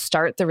and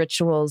start the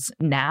rituals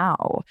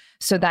now,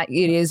 so that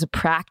it is a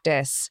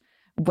practice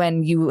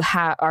when you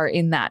are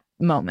in that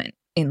moment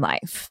in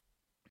life.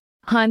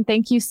 Han,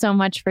 thank you so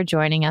much for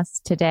joining us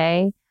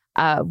today.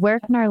 Where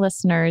can our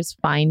listeners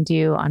find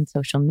you on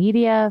social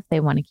media if they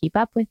want to keep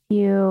up with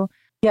you?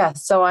 Yeah,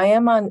 so I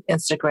am on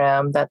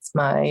Instagram. That's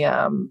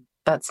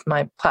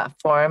my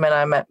platform, and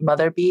I'm at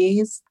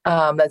MotherBees.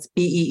 That's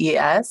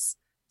BEES.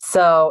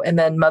 So, and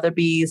then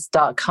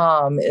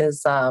motherbees.com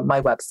is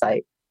my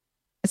website.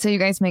 So you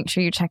guys make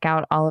sure you check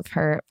out all of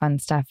her fun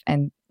stuff.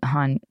 And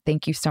Han,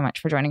 thank you so much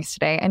for joining us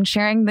today and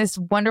sharing this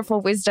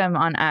wonderful wisdom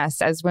on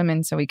us as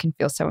women so we can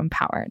feel so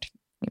empowered.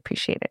 We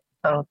appreciate it.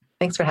 Oh,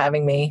 thanks for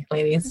having me,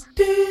 ladies.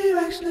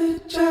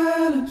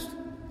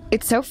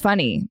 It's so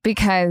funny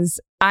because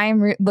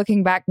I'm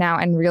looking back now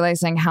and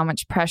realizing how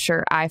much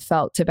pressure I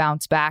felt to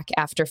bounce back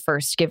after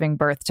first giving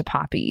birth to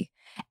Poppy.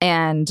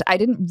 And I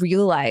didn't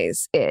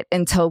realize it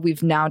until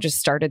we've now just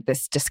started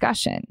this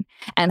discussion,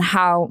 and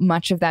how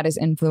much of that is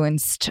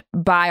influenced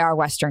by our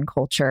Western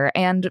culture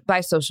and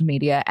by social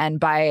media and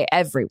by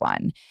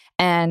everyone.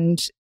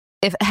 And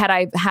had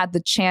I had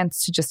the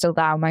chance to just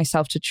allow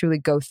myself to truly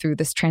go through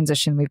this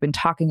transition we've been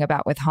talking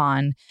about with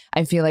Han,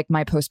 I feel like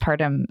my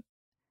postpartum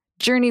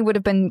journey would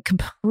have been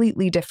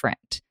completely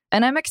different.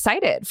 And I'm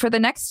excited for the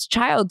next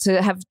child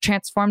to have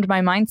transformed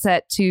my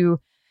mindset to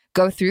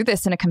go through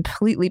this in a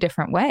completely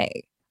different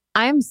way.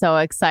 I'm so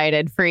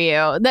excited for you.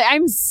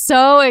 I'm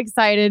so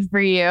excited for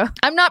you.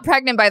 I'm not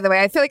pregnant, by the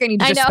way. I feel like I need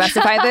to just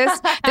specify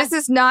this. This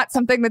is not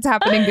something that's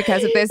happening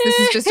because of this. This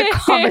is just a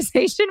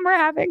conversation we're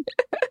having.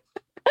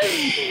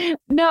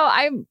 No,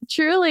 I'm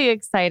truly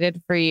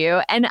excited for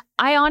you. And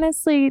I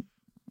honestly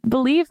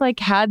believe, like,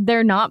 had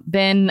there not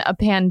been a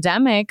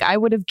pandemic, I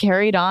would have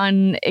carried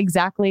on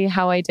exactly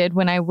how I did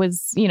when I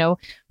was,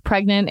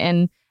 pregnant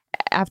and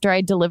after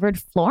I delivered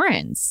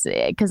Florence,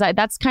 because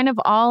that's kind of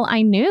all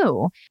I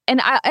knew.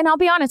 And I'll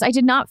be honest, I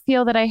did not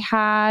feel that I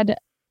had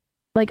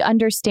like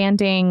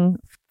understanding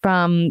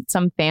from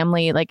some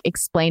family, like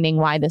explaining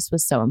why this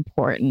was so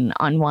important,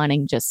 on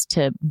wanting just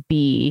to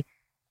be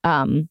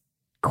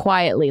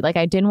quietly. Like,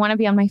 I didn't want to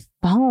be on my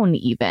phone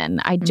even.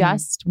 I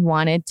just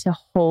wanted to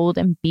hold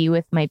and be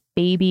with my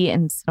baby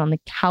and sit on the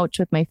couch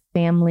with my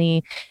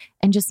family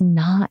and just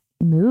not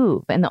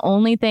move. And the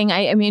only thing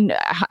I mean,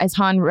 as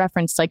Han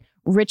referenced, like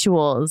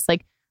rituals,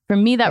 like for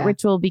me, that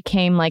ritual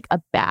became like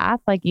a bath,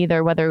 like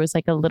either whether it was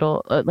like a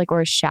little,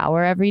 or a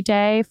shower every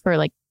day for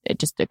like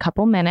just a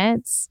couple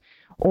minutes,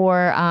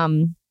 or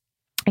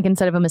like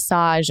instead of a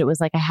massage, it was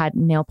like I had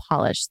nail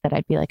polish that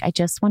I'd be like, I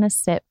just want to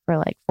sit for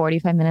like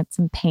 45 minutes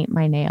and paint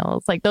my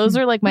nails. Like those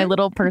are like my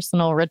little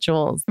personal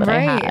rituals that I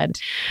had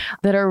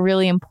that are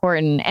really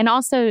important. And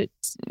also,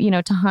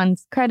 to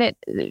Han's credit,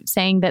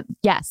 saying that,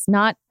 yes,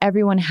 not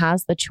everyone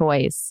has the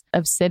choice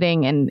of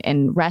sitting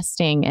and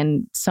resting.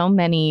 And so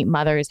many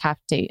mothers have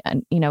to,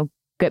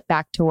 get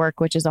back to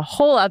work, which is a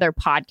whole other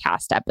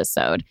podcast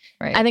episode.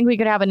 Right. I think we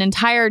could have an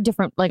entire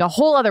different, like a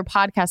whole other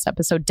podcast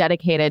episode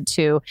dedicated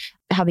to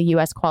how the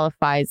U.S.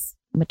 qualifies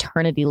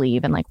maternity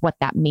leave and like what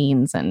that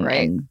means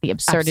and the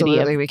absurdity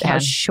of how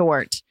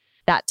short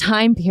that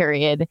time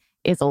period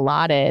is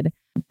allotted.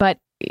 But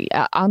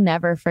I'll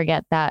never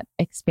forget that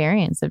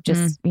experience of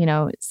just,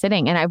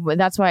 sitting. And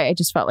that's why I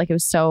just felt like it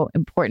was so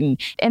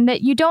important. And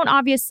that you don't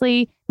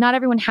not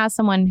everyone has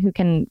someone who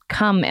can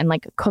come and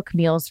like cook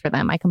meals for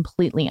them. I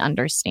completely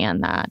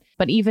understand that.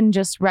 But even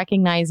just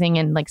recognizing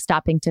and like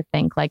stopping to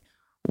think like,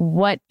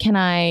 what can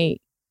I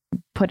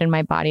put in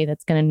my body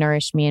that's going to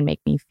nourish me and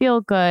make me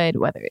feel good?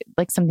 Whether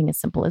like something as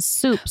simple as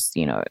soups,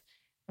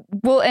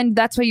 Well, and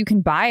that's why you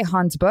can buy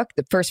Han's book,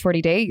 The First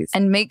 40 Days,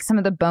 and make some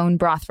of the bone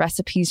broth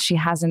recipes she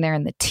has in there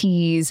and the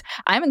teas.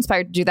 I'm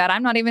inspired to do that.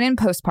 I'm not even in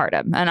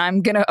postpartum, and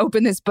I'm going to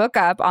open this book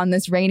up on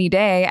this rainy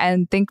day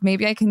and think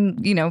maybe I can,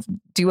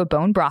 do a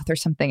bone broth or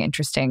something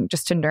interesting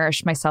just to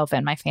nourish myself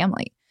and my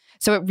family.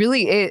 So it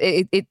really,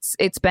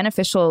 it's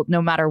beneficial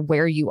no matter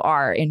where you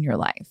are in your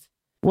life.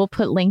 We'll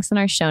put links in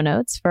our show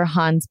notes for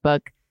Han's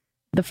book,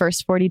 The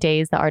First 40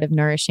 Days, The Art of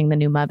Nourishing the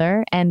New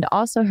Mother, and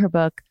also her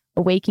book,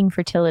 Awaking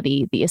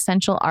Fertility, The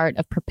Essential Art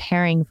of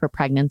Preparing for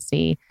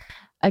Pregnancy.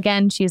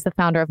 Again, she is the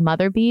founder of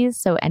Mother Bees.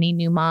 So any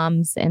new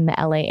moms in the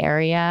LA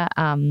area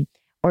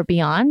or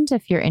beyond,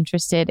 if you're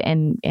interested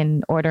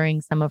in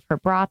ordering some of her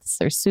broths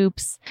or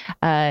soups,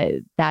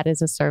 that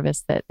is a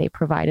service that they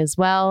provide as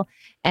well.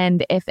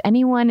 And if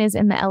anyone is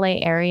in the LA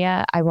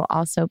area, I will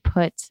also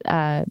put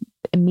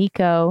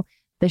Miko,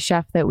 the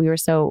chef that we were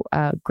so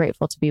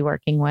grateful to be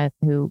working with,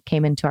 who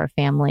came into our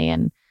family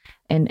and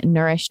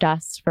nourished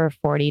us for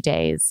 40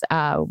 days.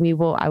 I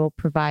will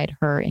provide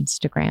her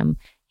Instagram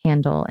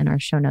handle in our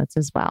show notes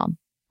as well.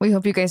 We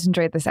hope you guys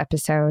enjoyed this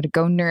episode.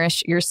 Go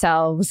nourish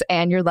yourselves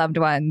and your loved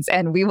ones.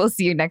 And we will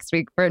see you next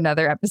week for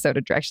another episode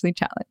of Directionally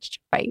Challenged.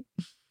 Bye.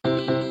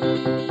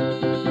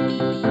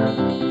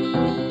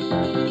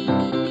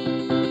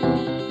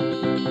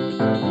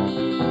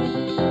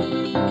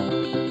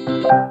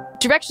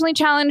 Directionally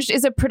Challenged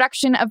is a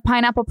production of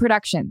Pineapple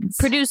Productions.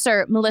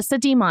 Producer Melissa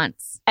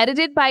DeMonts.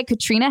 Edited by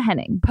Katrina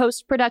Henning.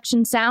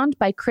 Post-production sound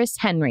by Chris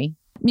Henry.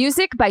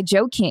 Music by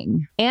Joe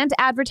King. And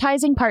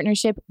advertising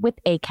partnership with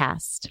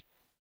Acast.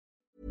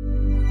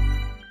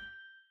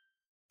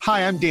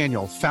 Hi, I'm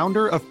Daniel,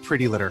 founder of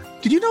Pretty Litter.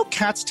 Did you know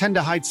cats tend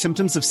to hide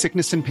symptoms of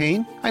sickness and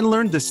pain? I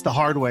learned this the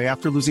hard way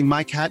after losing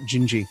my cat,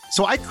 Gingy.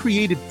 So I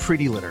created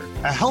Pretty Litter,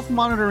 a health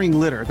monitoring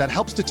litter that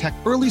helps detect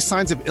early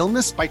signs of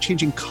illness by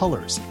changing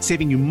colors,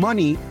 saving you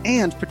money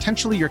and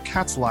potentially your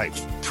cat's life.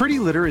 Pretty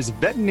Litter is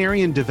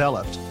veterinarian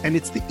developed, and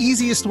it's the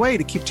easiest way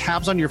to keep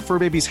tabs on your fur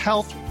baby's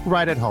health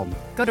right at home.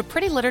 Go to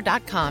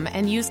prettylitter.com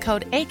and use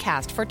code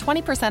ACAST for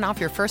 20% off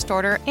your first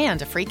order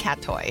and a free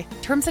cat toy.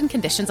 Terms and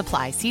conditions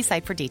apply. See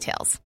site for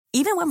details.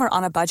 Even when we're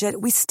on a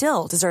budget, we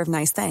still deserve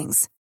nice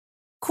things.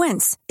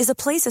 Quince is a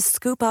place to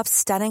scoop up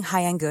stunning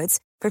high-end goods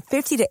for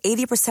 50 to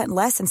 80%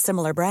 less than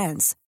similar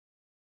brands.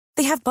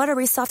 They have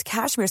buttery soft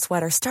cashmere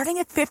sweaters starting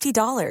at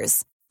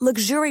 $50,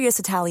 luxurious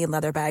Italian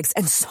leather bags,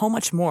 and so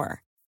much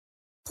more.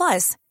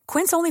 Plus,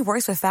 Quince only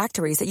works with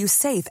factories that use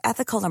safe,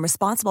 ethical, and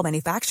responsible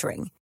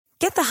manufacturing.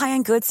 Get the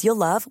high-end goods you'll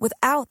love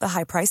without the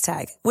high price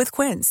tag with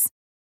Quince.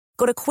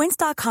 Go to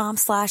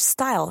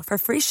quince.com/style for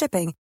free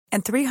shipping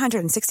and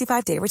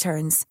 365-day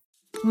returns.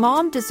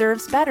 Mom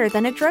deserves better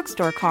than a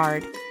drugstore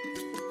card.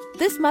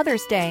 This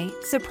Mother's Day,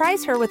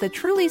 surprise her with a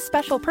truly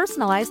special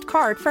personalized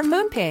card from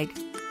Moonpig.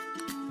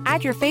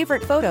 Add your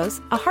favorite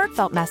photos, a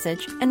heartfelt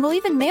message, and we'll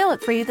even mail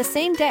it for you the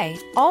same day,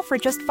 all for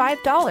just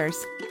 $5.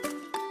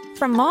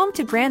 From mom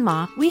to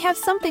grandma, we have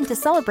something to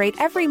celebrate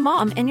every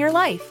mom in your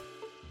life.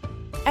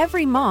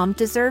 Every mom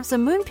deserves a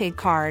Moonpig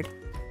card.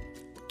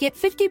 Get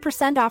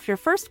 50% off your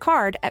first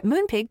card at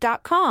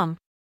moonpig.com.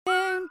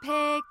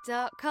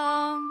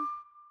 Moonpig.com